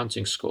good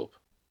hunting scope.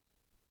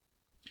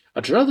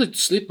 I'd rather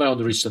slip my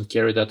own wrist and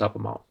carry that up a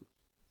mountain.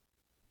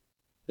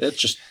 That's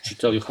just to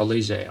tell you how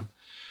lazy I am,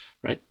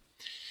 right?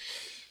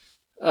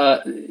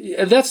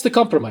 And that's the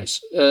compromise.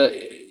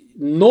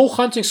 No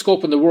hunting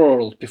scope in the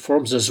world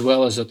performs as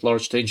well as that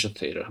large Tangent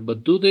Theta,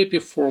 but do they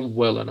perform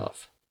well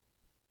enough?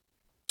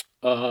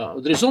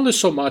 There is only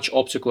so much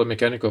optical and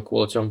mechanical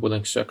quality I'm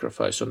willing to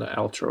sacrifice on the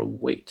altar of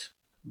weight,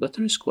 but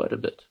there is quite a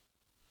bit.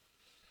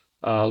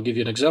 I'll give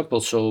you an example.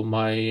 So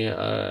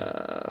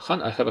I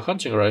have a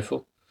hunting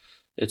rifle.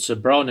 It's a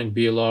Browning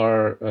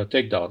BLR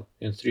takedown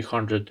in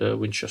 300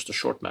 Winchester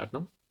short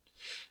magnum.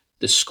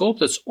 The scope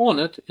that's on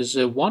it is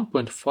a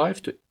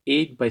 1.5 to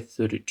 8 by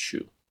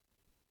 32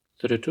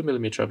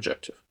 millimeter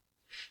objective.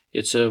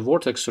 It's a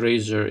Vortex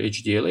Razor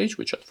HDLH,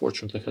 which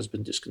unfortunately has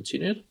been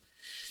discontinued.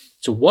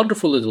 It's a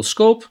wonderful little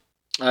scope.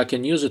 I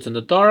can use it in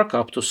the dark,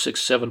 up to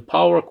 6-7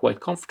 power quite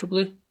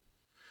comfortably.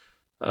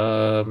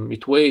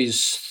 It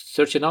weighs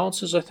 13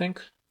 ounces, I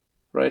think,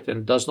 right?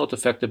 And does not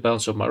affect the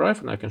balance of my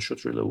rifle, and I can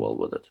shoot really well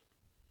with it.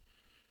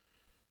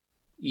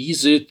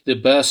 Is it the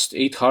best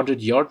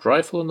 800-yard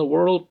rifle in the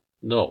world?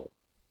 No.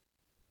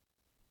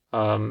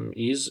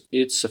 Is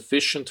it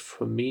sufficient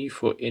for me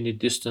for any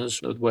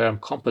distance where I'm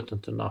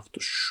competent enough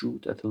to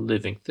shoot at a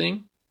living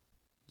thing?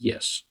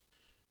 Yes.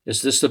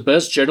 Is this the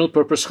best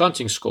general-purpose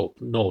hunting scope?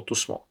 No, too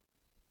small.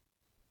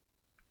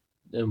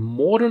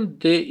 Modern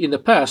day, in the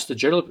past, the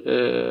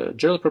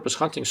general-purpose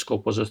hunting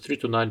scope was a 3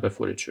 to 9 by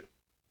 42,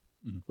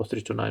 or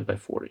 3 to 9 by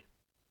 40.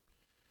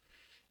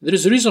 There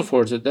is a reason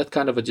for it that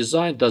kind of a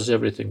design does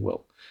everything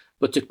well,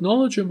 but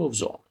technology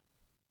moves on.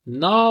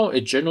 Now,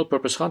 a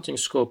general-purpose hunting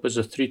scope is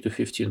a 3 to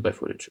 15 by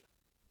 42.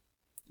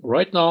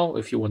 Right now,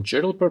 if you want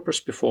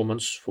general-purpose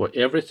performance for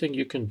everything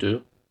you can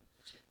do,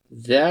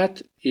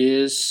 that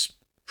is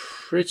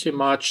pretty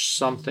much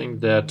something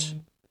that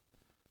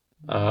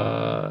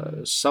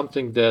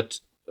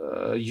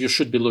you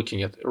should be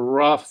looking at,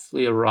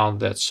 roughly around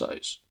that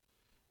size.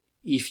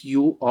 If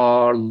you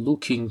are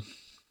looking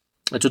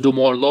to do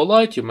more low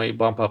light, you may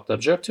bump up the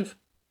objective.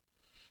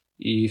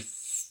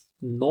 If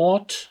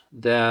not,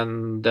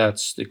 then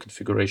that's the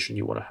configuration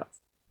you want to have.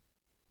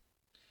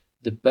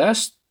 The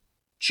best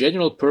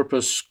general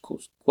purpose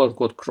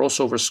quote-unquote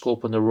crossover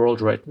scope in the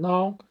world right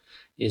now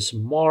is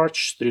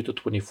March 3 to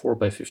 24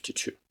 by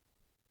 52.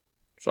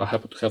 So I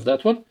happen to have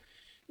that one.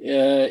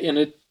 And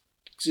it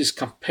is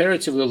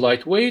comparatively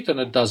lightweight, and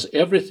it does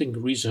everything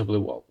reasonably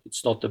well.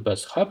 It's not the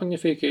best high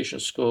magnification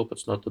scope,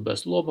 it's not the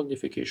best low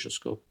magnification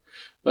scope,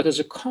 but as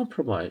a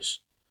compromise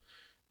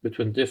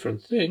between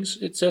different things,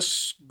 it's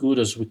as good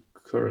as we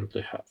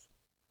currently have.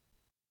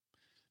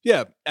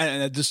 Yeah,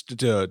 and just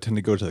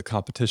to go to the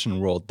competition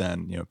world,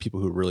 then people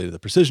who are really the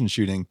precision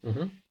shooting,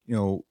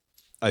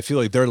 I feel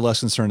like they're less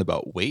concerned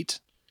about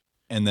weight,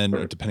 and then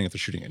depending if they're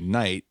shooting at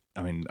night,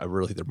 I mean, I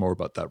really think they're more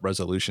about that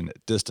resolution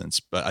at distance,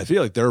 but I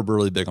feel like they're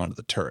really big onto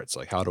the turrets.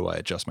 Like, how do I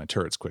adjust my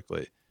turrets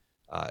quickly?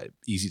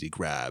 Easy to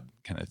grab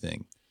kind of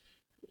thing.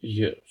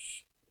 Yes.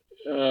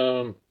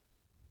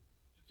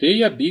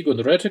 They are big on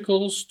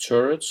reticles,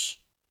 turrets,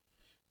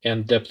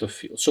 and depth of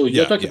field. So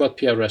you're talking about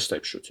PRS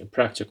type shooting,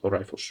 practical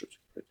rifle shooting,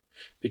 right?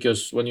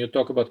 Because when you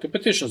talk about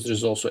competitions,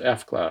 there's also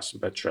F-class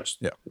and bench rest.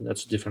 Yeah. And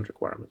that's different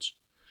requirements.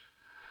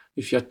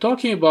 If you're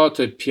talking about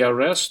a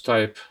PRS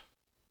type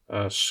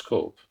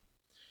scope,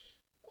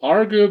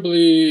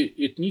 arguably,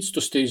 it needs to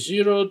stay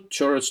zeroed,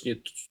 turrets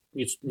need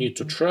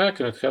to track,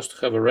 and it has to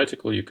have a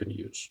reticle you can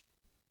use.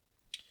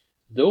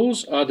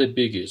 Those are the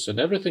biggies, and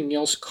everything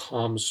else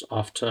comes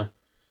after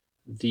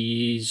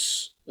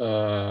these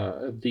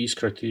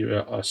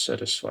criteria are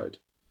satisfied.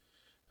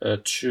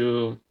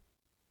 To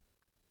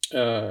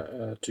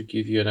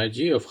give you an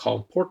idea of how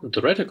important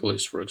the reticle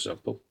is, for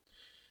example,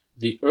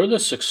 the early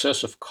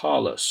success of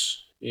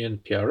colors in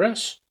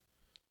PRS,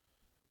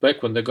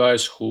 back when the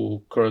guys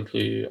who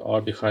currently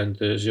are behind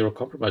the zero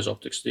compromise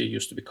optics, they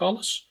used to be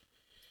colors.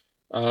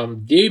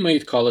 They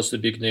made colors the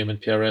big name in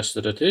PRS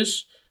that it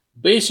is,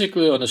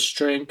 basically on the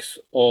strength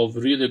of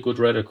really good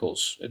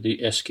reticles, the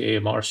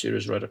SKMR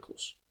series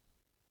reticles.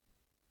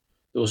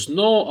 There was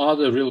no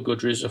other real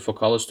good reason for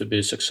colors to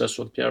be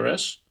successful in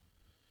PRS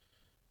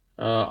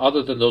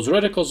other than those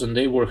reticles, and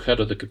they were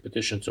ahead of the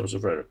competition in terms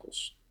of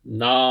reticles.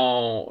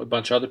 Now a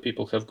bunch of other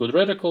people have good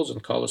reticles,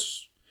 and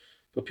colors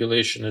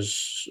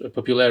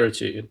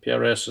popularity in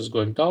PRS is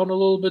going down a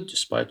little bit,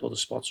 despite all the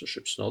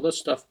sponsorships and all that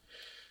stuff.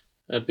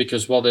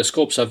 Because while their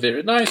scopes are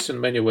very nice,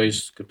 in many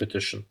ways,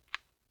 competition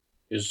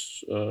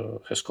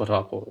has caught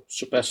up or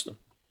surpassed them.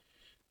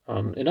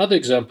 Another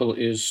example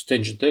is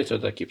tangent data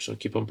that I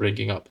keep on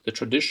bringing up. The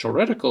traditional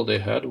reticle they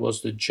had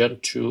was the Gen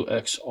 2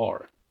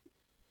 XR,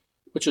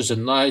 which is a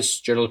nice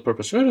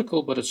general-purpose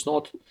reticle, but it's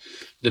not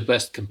the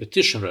best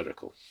competition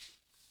reticle.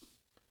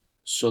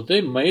 So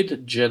they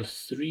made Gen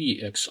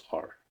 3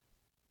 XR.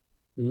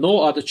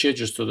 No other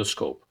changes to the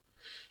scope.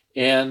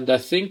 And I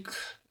think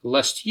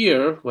last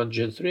year, when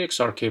Gen 3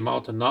 XR came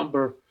out, the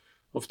number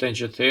of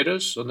tangent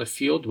thetas on the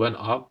field went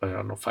up by,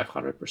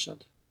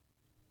 500%.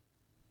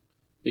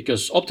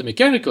 Because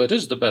optomechanical, it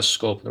is the best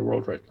scope in the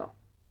world right now.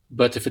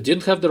 But if it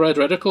didn't have the right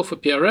reticle for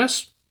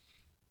PRS,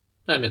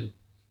 I mean,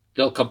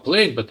 they'll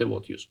complain, but they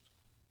won't use it.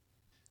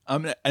 I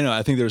know.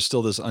 I think there's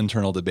still this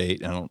internal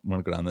debate. I don't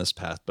want to go down this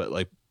path, but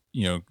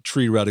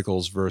tree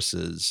reticles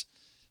versus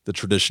the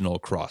traditional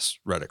cross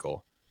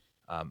reticle.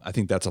 I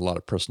think that's a lot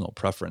of personal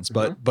preference.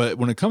 But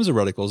when it comes to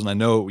reticles, and I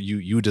know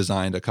you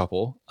designed a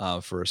couple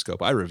for a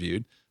scope I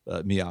reviewed,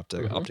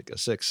 Optica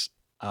 6.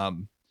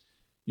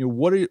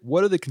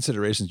 What are the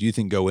considerations you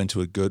think go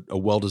into a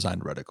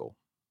well-designed reticle?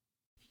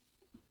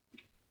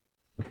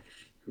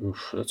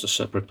 Oof, that's a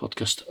separate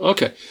podcast.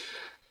 Okay.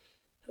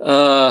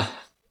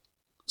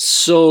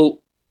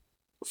 So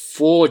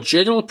for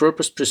general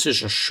purpose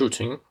precision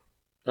shooting,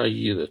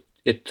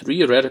 a 3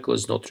 reticle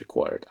is not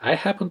required. I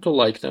happen to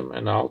like them,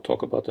 and I'll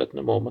talk about that in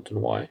a moment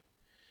and why.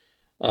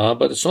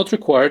 But it's not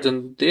required,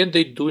 and then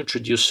they do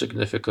introduce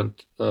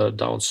significant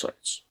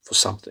downsides for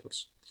some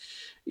things.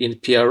 In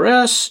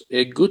PRS,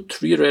 a good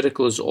 3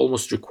 reticle is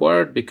almost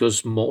required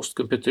because most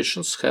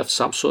competitions have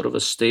some sort of a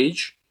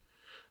stage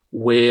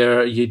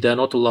where they're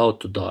not allowed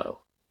to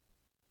dial.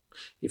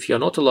 If you're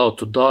not allowed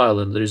to dial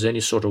and there is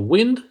any sort of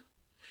wind,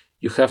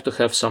 you have to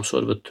have some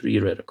sort of a 3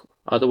 reticle.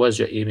 Otherwise,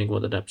 you're aiming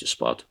with an empty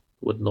spot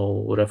with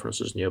no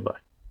references nearby.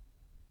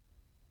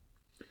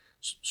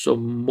 So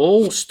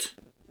most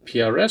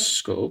PRS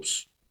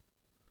scopes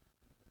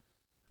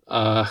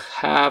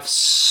have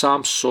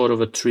some sort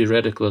of a 3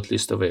 reticle at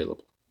least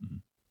available.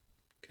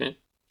 Okay.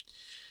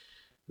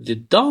 The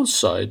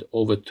downside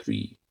of a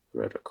 3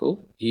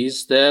 reticle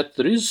is that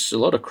there is a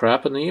lot of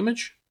crap in the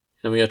image,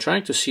 and when you're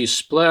trying to see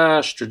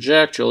splash,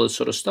 trajectory, all that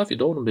sort of stuff, you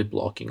don't want to be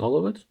blocking all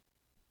of it.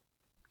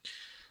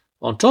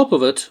 On top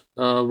of it,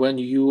 when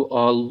you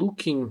are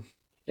looking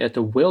at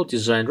a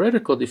well-designed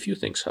reticle, a few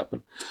things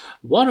happen.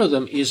 One of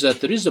them is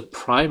that there is a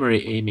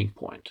primary aiming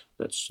point.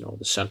 That's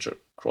the center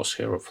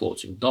crosshair or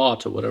floating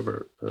dot or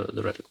whatever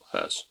the reticle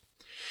has.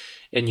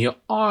 And your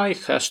eye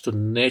has to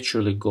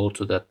naturally go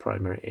to that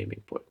primary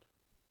aiming point.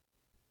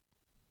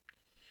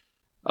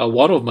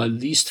 One of my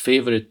least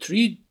favorite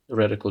 3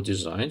 reticle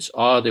designs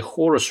are the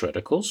Horus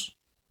reticles,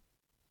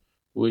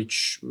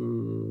 which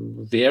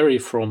vary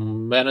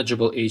from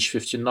manageable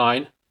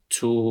H59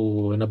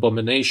 to an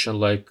abomination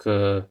like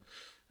a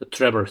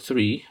Tremor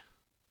 3.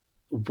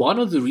 One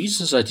of the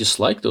reasons I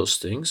dislike those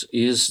things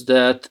is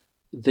that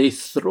they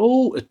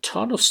throw a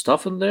ton of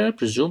stuff in there,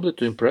 presumably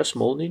to impress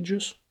mole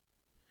ninjas.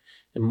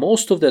 And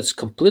most of that's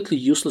completely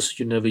useless if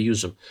you never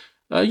use them.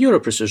 You're a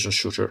precision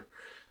shooter.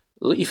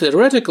 If a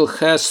reticle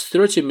has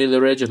 30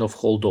 milliradian of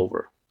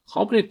holdover,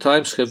 how many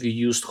times have you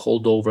used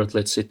holdover at,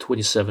 let's say,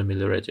 27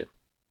 milliradian?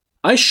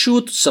 I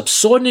shoot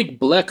subsonic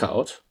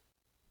blackout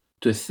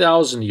to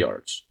 1,000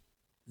 yards.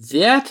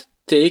 That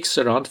takes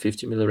around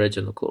 50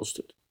 milliradian or close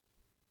to it.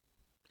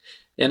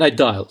 And I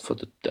dial for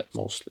that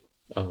mostly,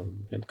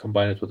 and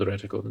combine it with the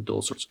reticle and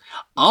all sorts.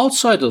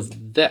 Outside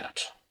of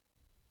that,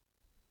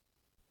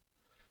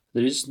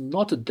 there is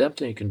not a damn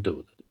thing you can do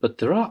with it. But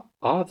there are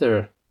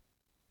other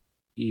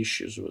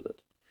issues with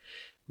it.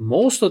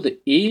 Most of the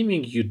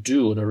aiming you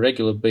do on a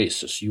regular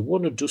basis, you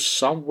want to do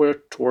somewhere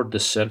toward the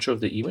center of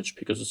the image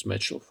because it's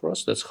natural for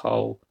us. That's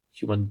how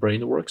human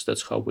brain works.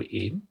 That's how we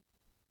aim.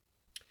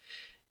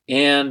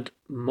 And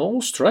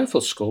most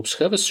rifle scopes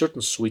have a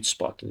certain sweet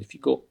spot. And if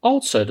you go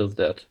outside of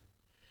that,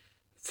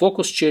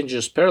 focus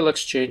changes,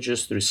 parallax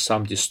changes, there is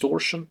some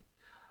distortion.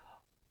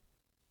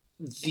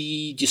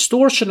 The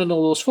distortion and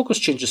all those focus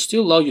changes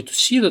still allow you to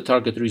see the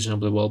target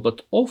reasonably well,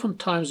 but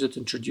oftentimes it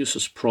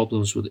introduces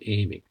problems with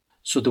aiming.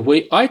 So the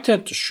way I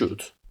tend to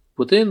shoot,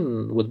 with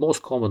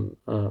most common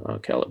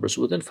calibers,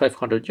 within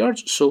 500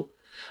 yards, so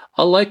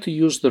I like to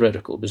use the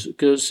reticle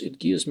because it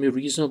gives me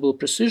reasonable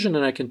precision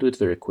and I can do it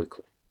very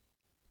quickly.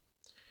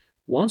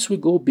 Once we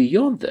go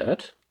beyond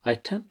that, I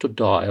tend to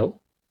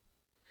dial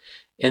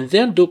and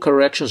then do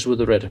corrections with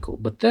the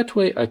reticle, but that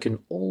way I can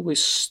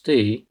always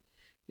stay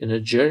in a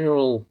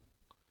general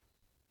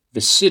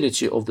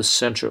vicinity of the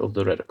center of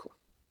the reticle.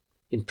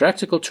 In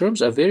practical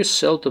terms, I very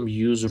seldom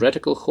use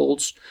reticle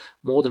holds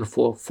more than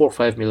 4 or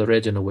 5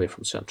 milliradian away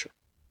from center.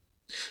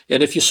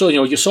 And if you saw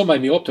my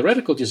Meopta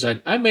reticle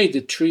design, I made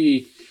the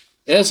tree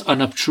as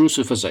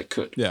unobtrusive as I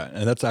could. Yeah,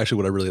 and that's actually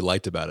what I really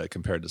liked about it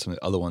compared to some of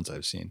the other ones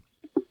I've seen.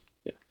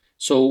 Yeah.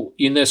 So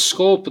in a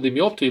scope, the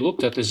Meopta you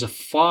looked at is a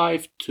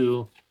 5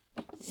 to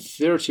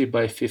 30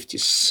 by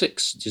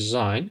 56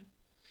 design,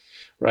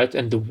 right?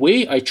 And the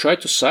way I try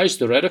to size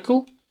the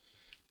reticle,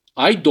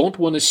 I don't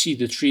want to see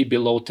the tree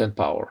below 10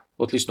 power,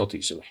 or at least not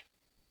easily.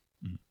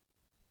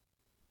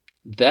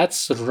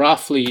 That's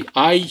roughly,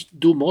 I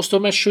do most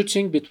of my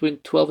shooting between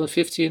 12 and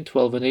 15,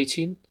 12 and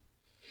 18.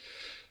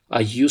 I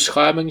use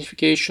high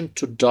magnification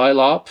to dial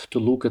up, to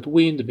look at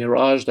wind,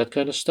 mirage, that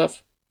kind of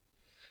stuff.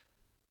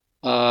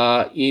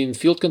 In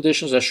field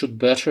conditions, I shoot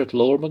better at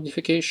lower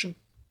magnification,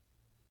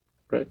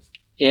 right?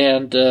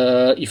 And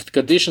if the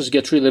conditions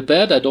get really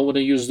bad, I don't want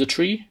to use the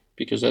tree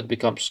because that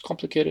becomes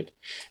complicated.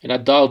 And I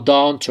dial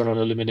down, turn on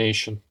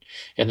illumination,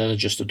 and then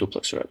adjust the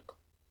duplex reticle.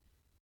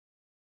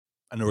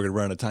 I know we're going to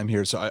run out of time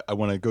here, so I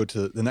want to go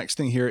to the next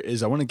thing here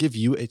is I want to give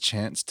you a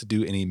chance to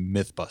do any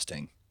myth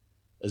busting.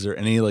 Is there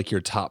any your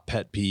top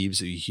pet peeves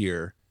that you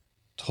hear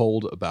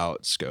told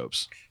about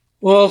scopes?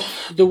 Well,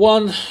 the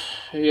one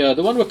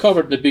we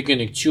covered in the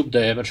beginning, tube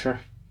diameter,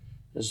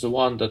 is the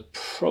one that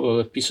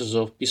probably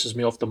pisses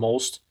me off the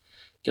most.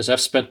 because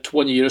I've spent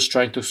 20 years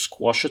trying to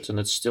squash it and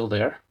it's still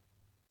there.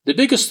 The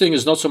biggest thing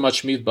is not so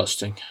much myth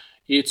busting.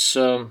 It's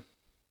more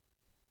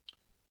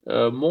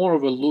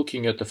of a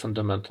looking at the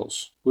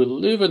fundamentals. We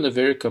live in a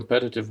very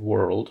competitive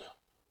world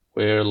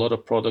where a lot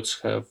of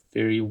products have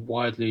very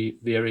widely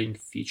varying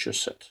feature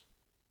set.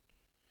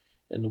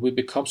 And we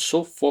become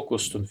so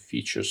focused on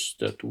features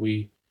that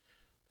we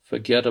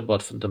forget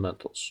about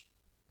fundamentals.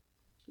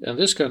 And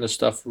this kind of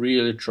stuff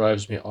really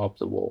drives me up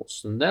the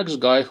walls. The next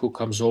guy who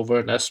comes over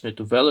and asks me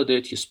to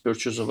validate his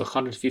purchase of a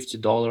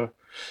 $150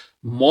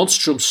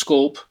 monstrum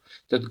scope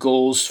that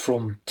goes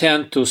from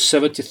 10 to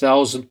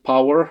 70,000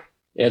 power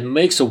and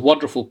makes a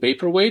wonderful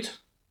paperweight,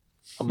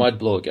 I might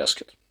blow a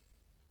gasket.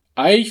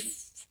 I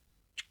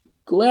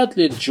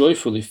gladly and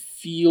joyfully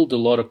field a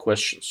lot of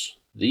questions.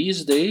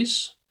 These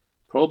days,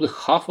 probably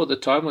half of the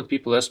time when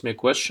people ask me a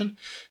question,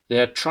 they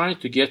are trying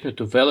to get me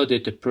to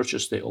validate the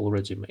purchase they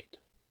already made.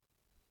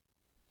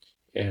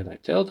 And I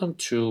tell them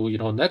to,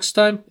 next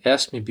time,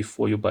 ask me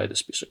before you buy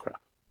this piece of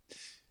crap.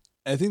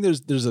 I think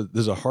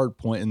there's a hard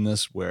point in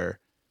this where,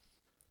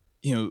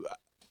 even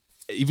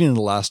in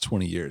the last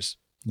 20 years,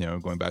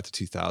 going back to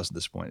 2000 at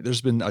this point, there's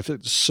been, I feel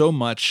like, so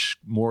much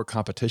more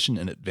competition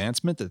and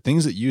advancement that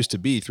things that used to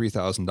be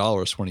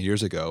 $3,000 20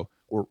 years ago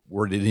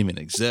or didn't even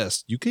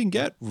exist, you can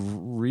get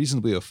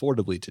reasonably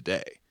affordably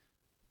today.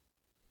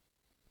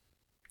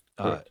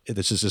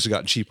 It's just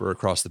gotten cheaper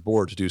across the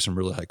board to do some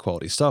really high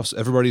quality stuff. So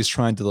everybody's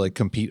trying to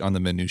compete on the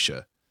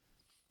minutia.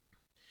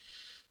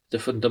 The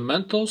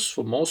fundamentals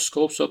for most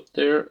scopes up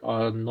there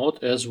are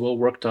not as well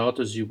worked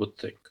out as you would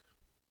think.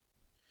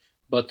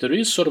 But there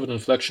is sort of an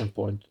inflection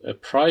point, a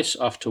price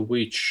after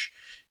which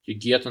you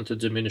get into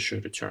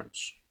diminishing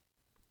returns.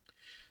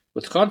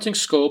 With hunting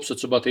scopes,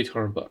 it's about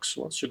 $800.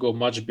 Once you go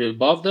much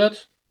above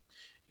that,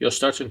 you're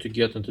starting to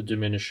get into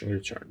diminishing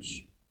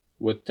returns.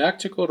 With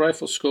tactical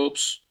rifle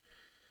scopes,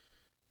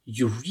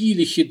 you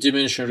really hit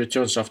diminishing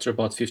returns after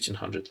about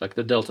 $1,500, like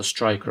the Delta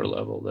Striker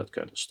level, that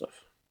kind of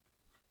stuff.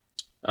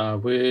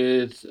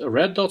 With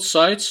red dot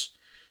sights,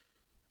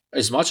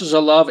 as much as I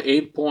love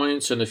aim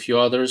points and a few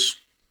others,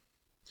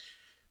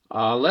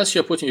 unless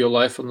you're putting your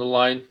life on the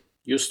line,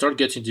 you start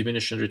getting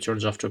diminishing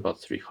returns after about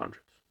 $300.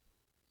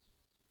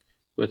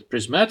 With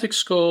prismatic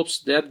scopes,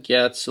 that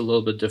gets a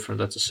little bit different.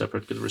 That's a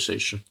separate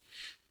conversation.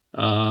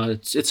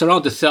 It's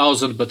around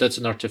 1,000, but that's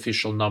an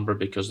artificial number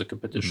because the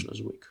competition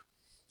is weak.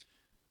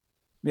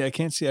 Yeah, I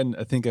can't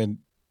think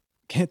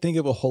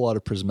of a whole lot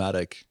of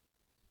prismatic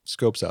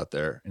scopes out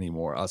there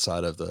anymore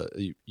outside of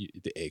the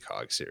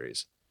ACOG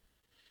series.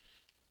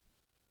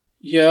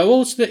 Yeah,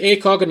 well, it's the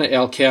ACOG and the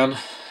Alcan.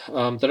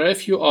 There are a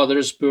few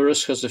others.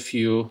 Burris has a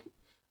few.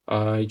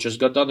 I just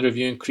got done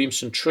reviewing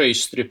Crimson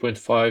Trace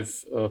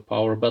 3.5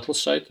 power battle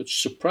sight, which is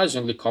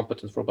surprisingly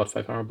competent for about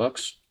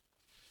 $500.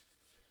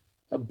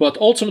 But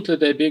ultimately,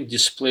 they're being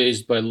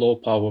displaced by low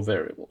power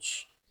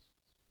variables.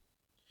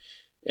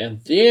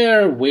 And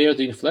there, where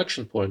the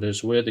inflection point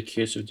is, where the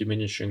case of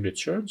diminishing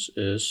returns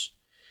is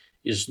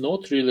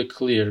not really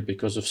clear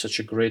because of such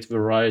a great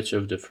variety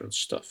of different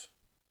stuff.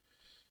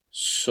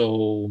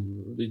 So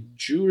the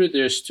jury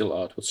there is still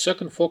out. With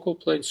second focal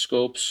plane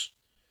scopes,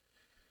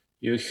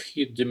 you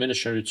hit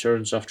diminishing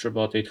returns after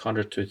about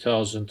 800 to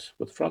 1,000.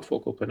 With front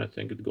focal plane, I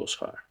think it goes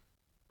higher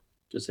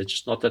because there's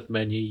just not that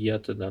many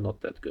yet, and they're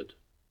not that good.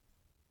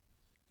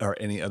 Are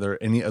any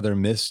other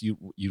myths you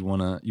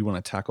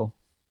wanna tackle?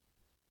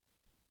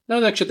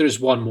 No, actually, there's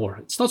one more.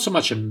 It's not so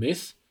much a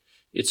myth;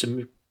 it's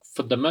a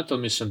fundamental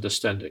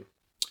misunderstanding.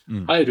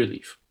 Eye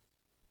relief.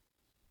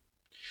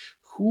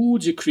 Who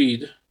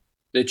decreed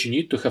that you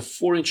need to have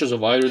 4 inches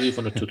of eye relief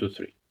on a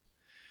 223?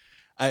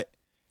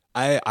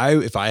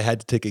 If I had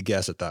to take a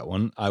guess at that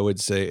one, I would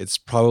say it's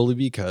probably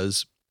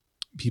because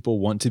people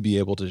want to be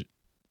able to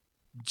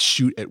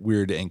shoot at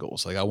weird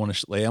angles. Like I want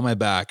to lay on my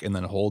back and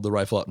then hold the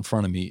rifle out in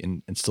front of me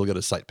and still get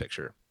a sight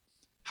picture.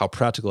 How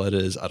practical it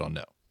is, I don't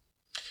know.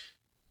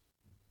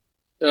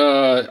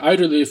 Eye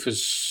relief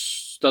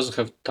doesn't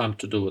have time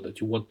to do with it.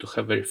 You want to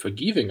have very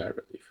forgiving eye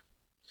relief.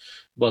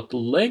 But the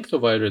length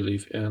of eye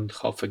relief and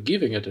how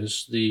forgiving it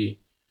is, the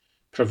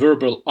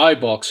proverbial eye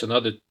box,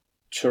 another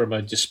term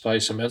I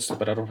despise immensely,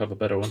 but I don't have a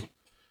better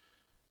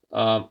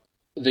one.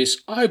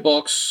 This eye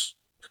box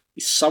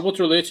is somewhat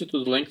related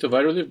to the length of eye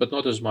relief, but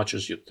not as much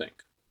as you'd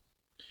think.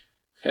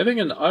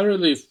 Having an eye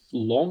relief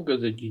longer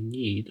than you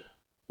need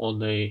on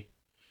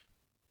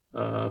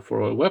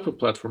for a weapon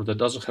platform that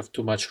doesn't have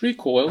too much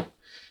recoil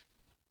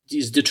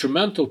is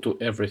detrimental to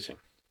everything.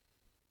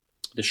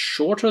 The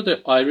shorter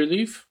the eye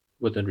relief,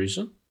 within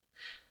reason,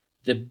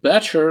 the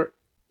better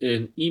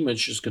an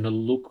image is going to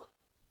look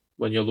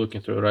when you're looking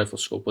through a rifle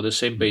scope with the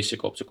same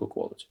basic optical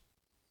quality.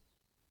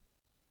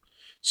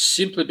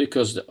 Simply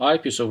because the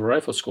eyepiece of a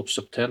rifle scope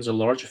subtends a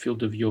larger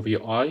field of view of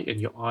your eye, and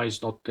your eye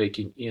is not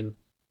taking in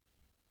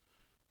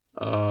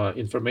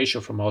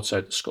information from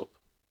outside the scope.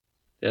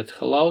 That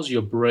allows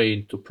your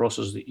brain to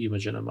process the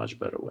image in a much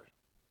better way.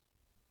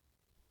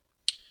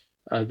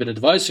 I've been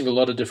advising a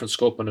lot of different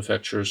scope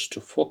manufacturers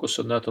to focus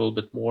on that a little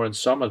bit more, and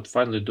some are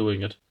finally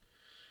doing it.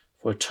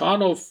 For a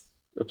ton of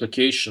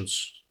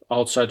applications,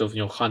 outside of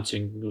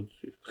hunting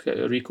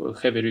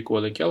heavy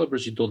recoiling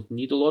calibers, you don't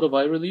need a lot of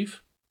eye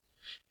relief,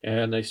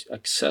 and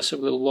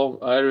excessively long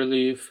eye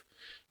relief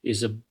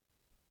is a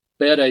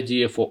bad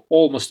idea for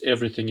almost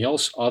everything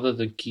else other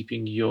than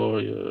keeping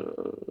your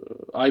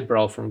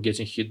eyebrow from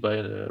getting hit by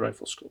a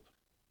rifle scope.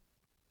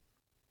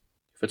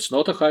 If it's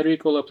not a high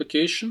recoil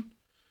application,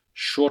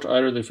 short eye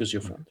relief is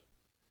your friend.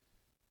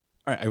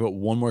 All right, I got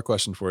one more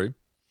question for you.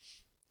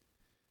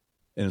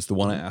 And it's the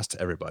one I asked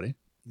to everybody.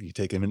 You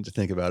take a minute to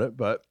think about it,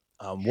 but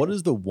what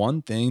is the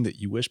one thing that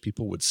you wish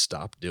people would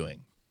stop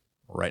doing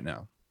right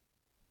now?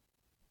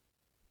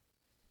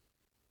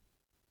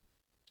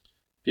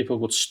 People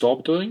would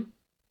stop doing?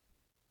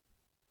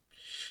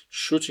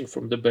 Shooting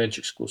from the bench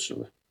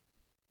exclusively.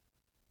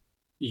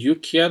 You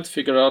can't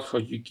figure out how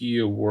your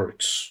gear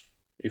works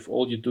if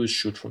all you do is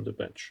shoot from the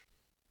bench.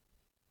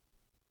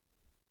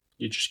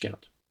 You just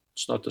can't.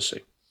 It's not the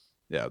same.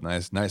 Yeah,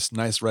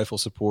 nice rifle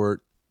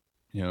support.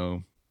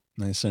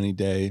 Nice sunny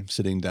day,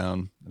 sitting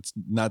down.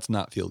 That's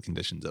not field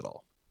conditions at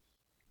all.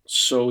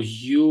 So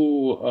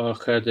you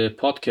had a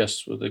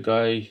podcast with the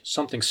guy,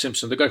 something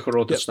Simpson, the guy who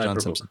wrote the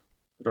Sniper book.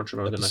 I don't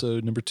remember the name.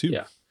 Episode number 2.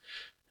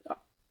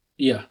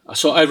 Yeah.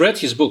 So I read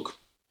his book.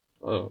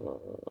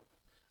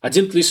 I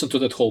didn't listen to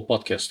that whole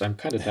podcast. I'm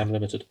kind of time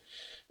limited.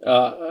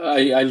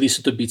 I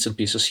listened to bits and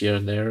pieces here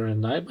and there,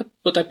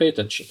 but I pay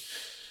attention.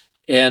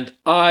 And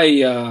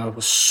I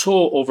was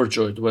so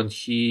overjoyed when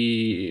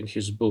he, in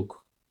his book,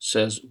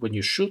 says when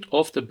you shoot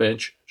off the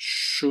bench,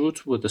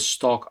 shoot with the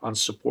stock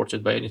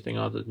unsupported by anything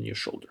other than your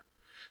shoulder.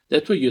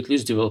 That way you're at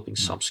least developing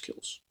some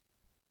skills.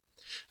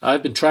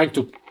 I've been trying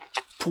to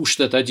push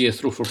that idea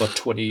through for about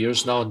 20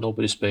 years now, and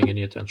nobody's paying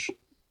any attention.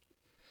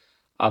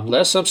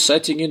 Unless I'm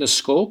setting in a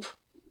scope,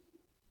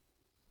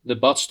 the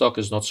buttstock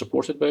is not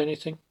supported by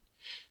anything.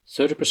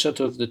 30%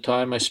 of the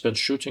time I spend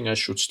shooting, I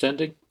shoot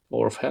standing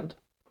or offhand.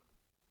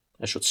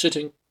 I shoot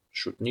sitting,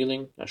 shoot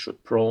kneeling, I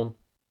shoot prone.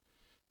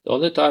 The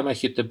only time I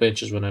hit the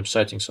bench is when I'm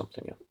sighting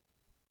something in.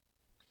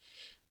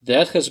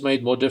 That has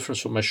made more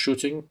difference for my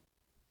shooting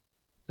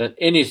than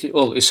anything,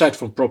 well, aside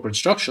from proper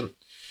instruction,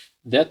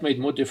 that made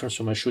more difference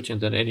for my shooting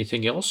than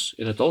anything else,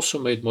 and it also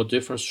made more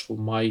difference for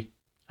my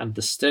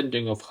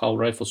understanding of how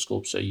rifle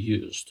scopes are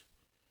used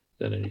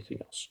than anything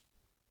else.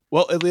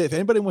 Well, ILya, if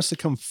anybody wants to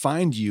come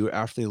find you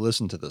after they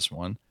listen to this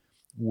one,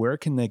 where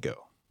can they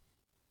go?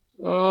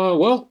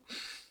 Well,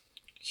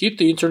 hit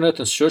the internet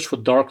and search for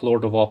Dark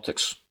Lord of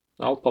Optics.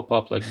 I'll pop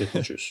up like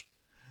Beetlejuice.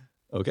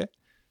 Okay.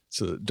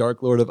 So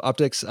Dark Lord of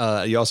Optics.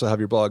 You also have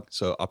your blog,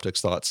 so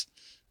Optics Thoughts.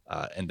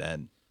 And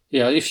then...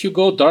 Yeah, if you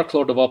go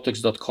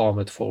darklordofoptics.com,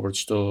 it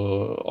forwards to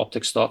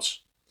Optics Thoughts.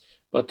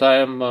 But I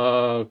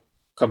am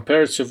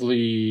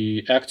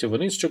comparatively active on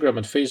Instagram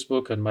and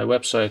Facebook and my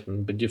website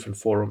and different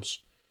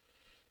forums.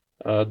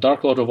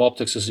 Dark Lord of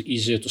Optics is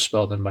easier to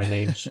spell than my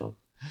name, so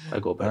I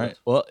go by All right.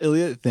 Well,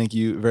 ILya, thank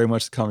you very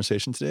much for the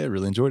conversation today. I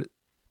really enjoyed it.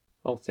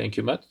 Oh, thank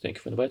you, Matt. Thank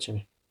you for inviting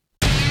me.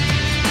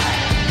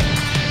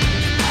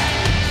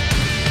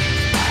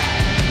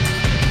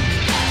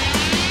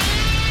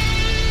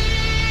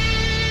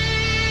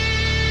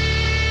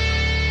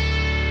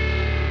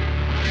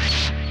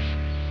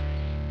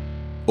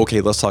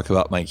 Okay, let's talk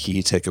about my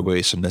key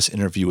takeaways from this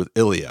interview with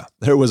ILya.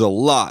 There was a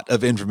lot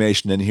of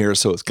information in here,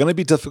 so it's going to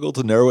be difficult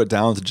to narrow it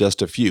down to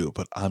just a few,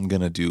 but I'm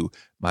going to do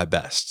my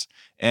best.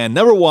 And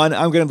number one,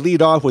 I'm going to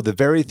lead off with the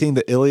very thing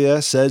that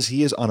ILya says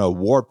he is on a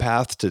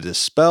warpath to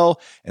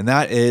dispel, and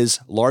that is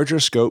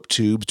larger scope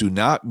tubes do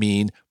not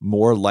mean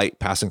more light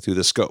passing through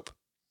the scope.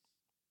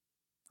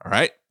 All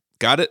right,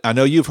 got it? I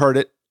know you've heard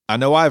it. I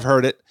know I've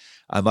heard it.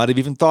 I might have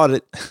even thought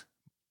it,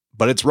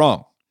 but it's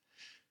wrong.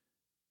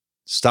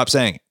 Stop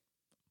saying it.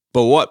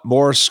 But what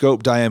more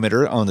scope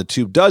diameter on the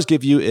tube does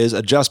give you is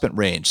adjustment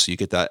range, so you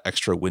get that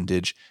extra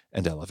windage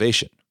and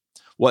elevation.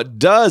 What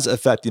does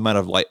affect the amount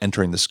of light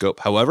entering the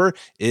scope, however,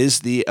 is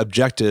the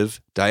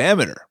objective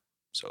diameter.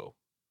 So,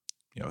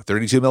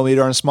 32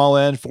 millimeter on a small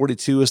end,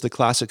 42 is the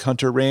classic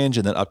hunter range,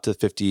 and then up to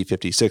 50,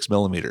 56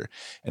 millimeter.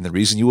 And the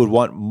reason you would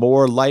want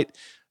more light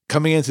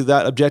coming into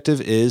that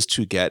objective is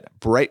to get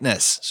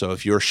brightness. So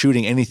if you're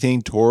shooting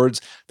anything towards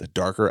the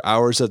darker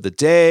hours of the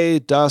day,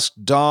 dusk,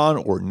 dawn,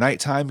 or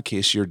nighttime, in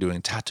case you're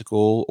doing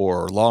tactical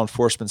or law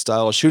enforcement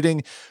style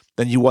shooting,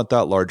 then you want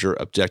that larger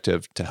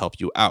objective to help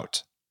you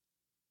out.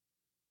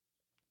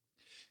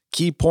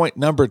 Key point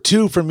number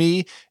 2 for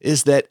me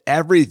is that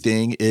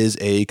everything is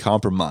a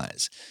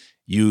compromise.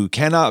 You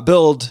cannot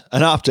build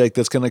an optic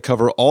that's going to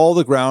cover all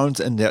the grounds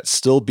and yet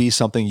still be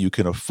something you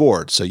can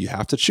afford. So you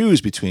have to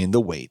choose between the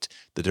weight,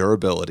 the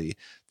durability,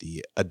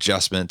 the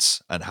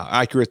adjustments, and how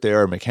accurate they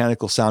are,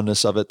 mechanical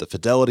soundness of it, the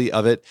fidelity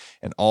of it,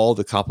 and all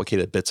the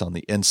complicated bits on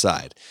the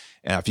inside.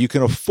 And if you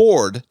can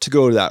afford to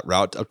go that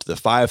route up to the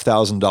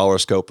 $5,000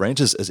 scope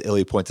range, as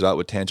ILya pointed out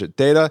with Tangent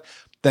Data,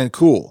 then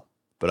cool.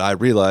 But I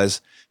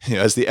realize,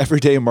 as the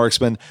everyday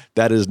marksman,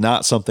 that is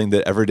not something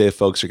that everyday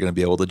folks are going to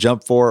be able to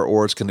jump for,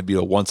 or it's going to be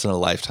a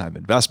once-in-a-lifetime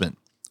investment.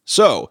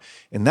 So,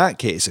 in that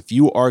case, if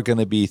you are going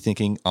to be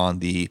thinking on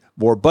the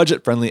more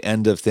budget-friendly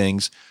end of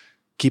things,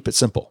 keep it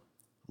simple.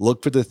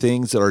 Look for the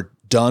things that are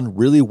done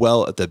really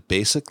well at the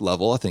basic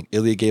level. I think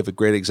ILya gave a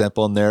great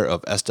example in there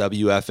of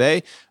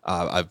SWFA.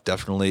 I've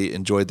definitely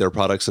enjoyed their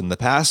products in the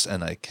past,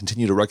 and I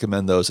continue to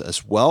recommend those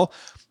as well.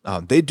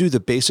 They do the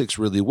basics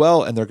really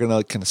well, and they're going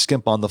to kind of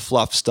skimp on the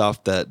fluff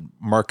stuff that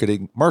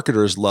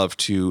marketers love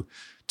to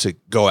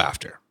go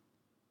after.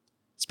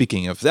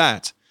 Speaking of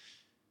that,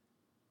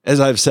 as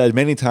I've said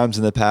many times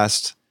in the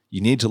past,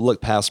 you need to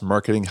look past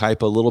marketing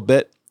hype a little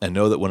bit and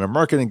know that when a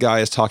marketing guy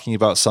is talking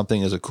about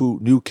something as a cool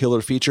new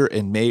killer feature,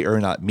 it may or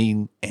not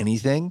mean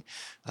anything.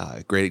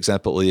 A great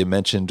example ILya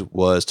mentioned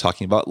was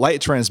talking about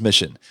light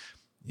transmission.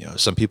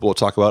 Some people will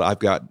talk about, I've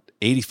got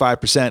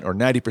 85% or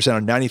 90%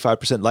 or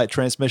 95% light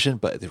transmission,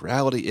 but the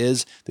reality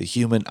is the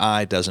human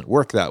eye doesn't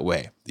work that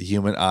way. The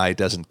human eye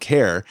doesn't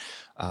care.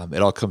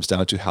 It all comes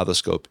down to how the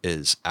scope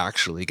is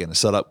actually going to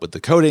set up with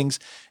the coatings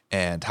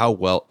and how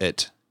well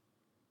it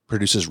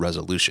produces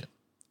resolution.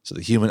 So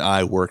the human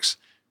eye works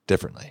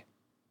differently.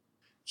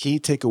 Key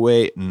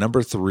takeaway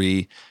number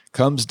 3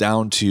 comes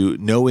down to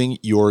knowing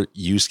your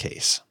use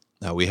case.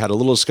 Now, we had a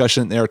little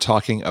discussion there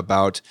talking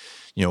about,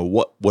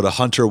 what would a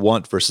hunter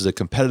want versus a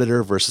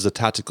competitor versus a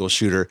tactical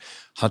shooter.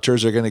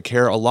 Hunters are going to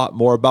care a lot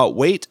more about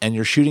weight, and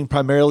you're shooting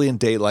primarily in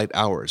daylight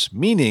hours,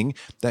 meaning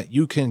that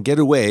you can get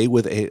away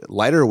with a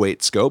lighter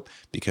weight scope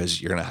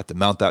because you're going to have to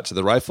mount that to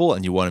the rifle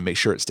and you want to make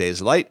sure it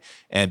stays light.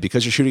 And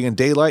because you're shooting in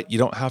daylight, you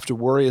don't have to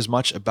worry as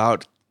much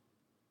about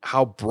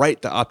how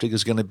bright the optic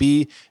is going to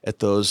be at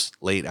those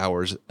late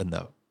hours in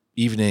the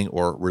evening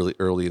or really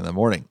early in the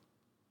morning.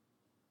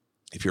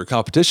 If you're a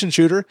competition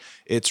shooter,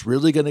 it's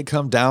really going to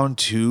come down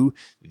to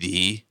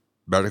the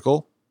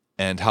reticle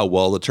and how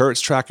well the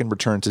turrets track and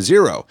return to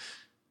zero.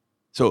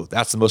 So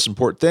that's the most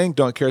important thing.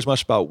 Don't care as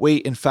much about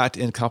weight. In fact,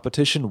 in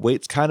competition,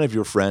 weight's kind of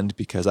your friend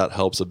because that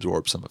helps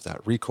absorb some of that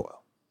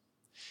recoil.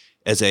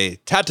 As a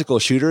tactical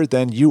shooter,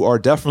 then you are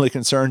definitely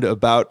concerned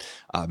about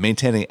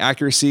maintaining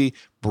accuracy,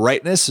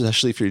 brightness,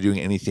 especially if you're doing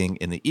anything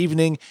in the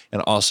evening,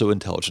 and also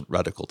intelligent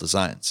reticle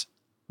designs.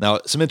 Now,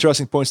 some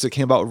interesting points that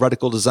came about with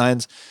reticle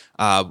designs.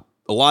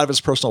 A lot of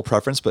it's personal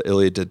preference, but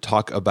ILya did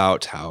talk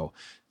about how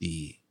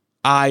the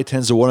eye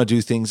tends to want to do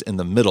things in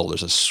the middle.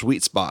 There's a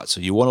sweet spot. So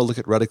you want to look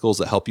at reticles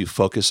that help you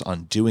focus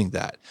on doing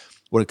that.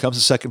 When it comes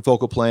to second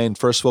focal plane,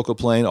 first focal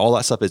plane, all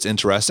that stuff is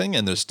interesting,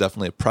 and there's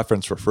definitely a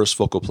preference for first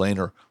focal plane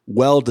or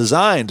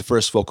well-designed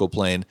first focal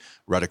plane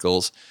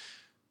reticles.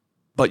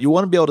 But you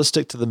want to be able to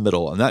stick to the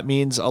middle, and that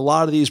means a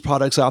lot of these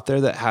products out there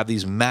that have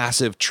these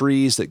massive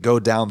trees that go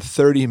down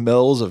 30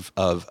 mils of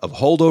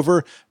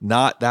holdover,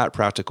 not that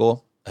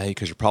practical,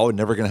 because you're probably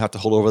never going to have to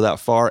hold over that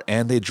far,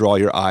 and they draw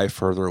your eye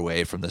further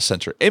away from the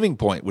center aiming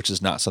point, which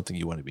is not something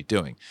you want to be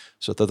doing.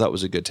 So I thought that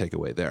was a good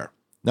takeaway there.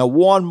 Now,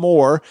 one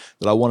more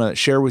that I want to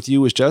share with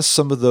you is just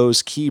some of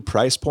those key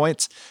price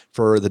points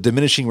for the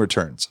diminishing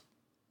returns.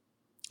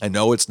 I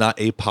know it's not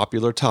a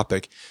popular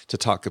topic to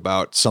talk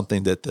about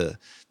something that the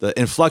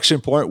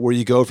inflection point where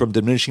you go from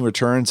diminishing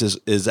returns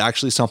is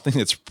actually something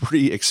that's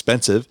pretty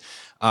expensive,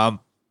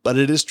 but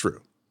it is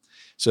true.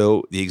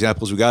 So the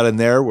examples we got in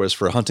there was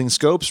for hunting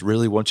scopes.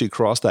 Really, once you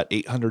cross that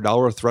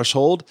 $800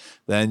 threshold,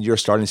 then you're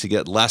starting to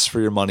get less for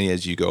your money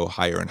as you go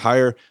higher and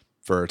higher.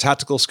 For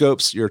tactical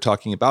scopes, you're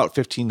talking about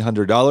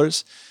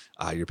 $1,500.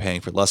 You're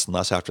paying for less and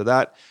less after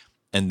that.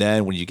 And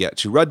then when you get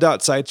to red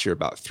dot sights, you're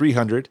about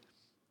 $300.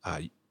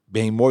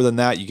 Paying more than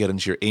that, you get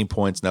into your aim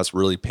points, and that's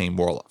really paying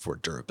more for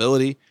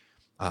durability.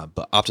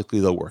 But optically,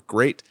 they'll work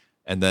great.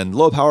 And then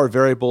low power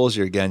variables,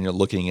 you're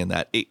looking in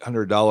that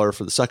 $800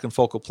 for the second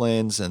focal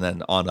planes, and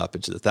then on up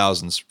into the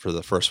thousands for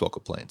the first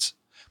focal planes.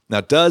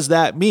 Now, does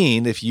that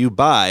mean if you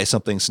buy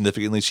something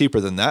significantly cheaper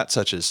than that,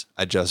 such as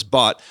I just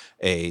bought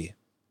a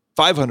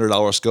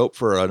 $500 scope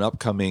for an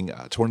upcoming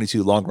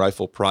 22 long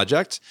rifle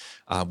project,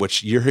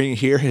 which you're hearing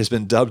here has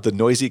been dubbed the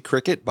noisy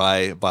cricket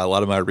by a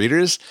lot of my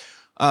readers?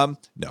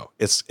 No,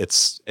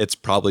 it's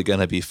probably going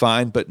to be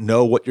fine, but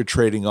know what you're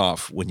trading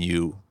off when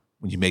you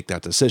make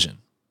that decision.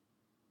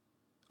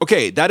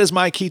 Okay, that is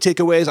my key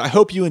takeaways. I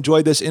hope you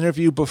enjoyed this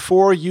interview.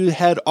 Before you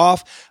head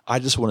off, I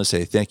just want to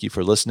say thank you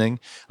for listening.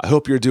 I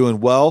hope you're doing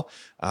well.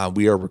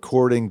 We are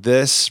recording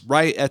this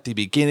right at the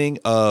beginning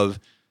of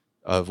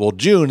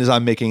June as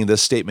I'm making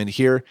this statement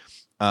here.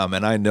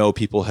 And I know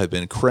people have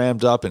been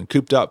crammed up and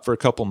cooped up for a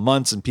couple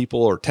months, and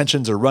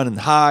tensions are running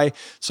high.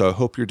 So I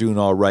hope you're doing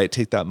all right.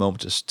 Take that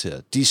moment just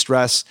to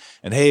de-stress.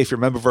 And hey, if you're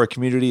a member of our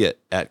community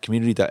at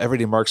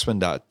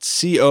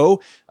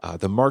community.everydaymarksman.co,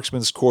 the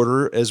Marksman's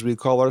Quarter, as we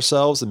call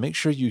ourselves, and make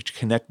sure you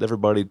connect with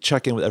everybody,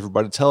 check in with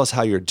everybody, tell us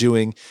how you're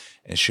doing,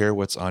 and share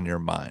what's on your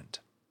mind.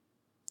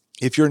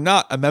 If you're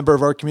not a member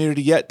of our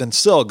community yet, then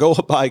still go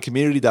by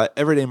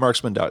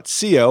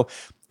community.everydaymarksman.co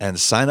and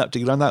sign up to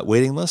get on that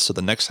waiting list. So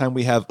the next time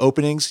we have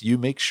openings, I'll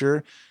make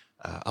sure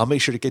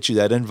to get you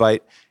that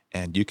invite,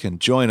 and you can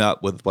join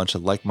up with a bunch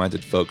of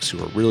like-minded folks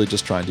who are really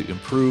just trying to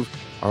improve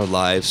our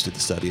lives through the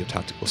study of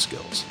tactical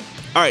skills.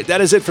 All right,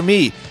 that is it for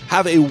me.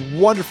 Have a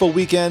wonderful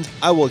weekend.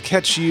 I will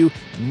catch you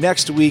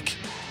next week.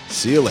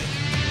 See you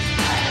later.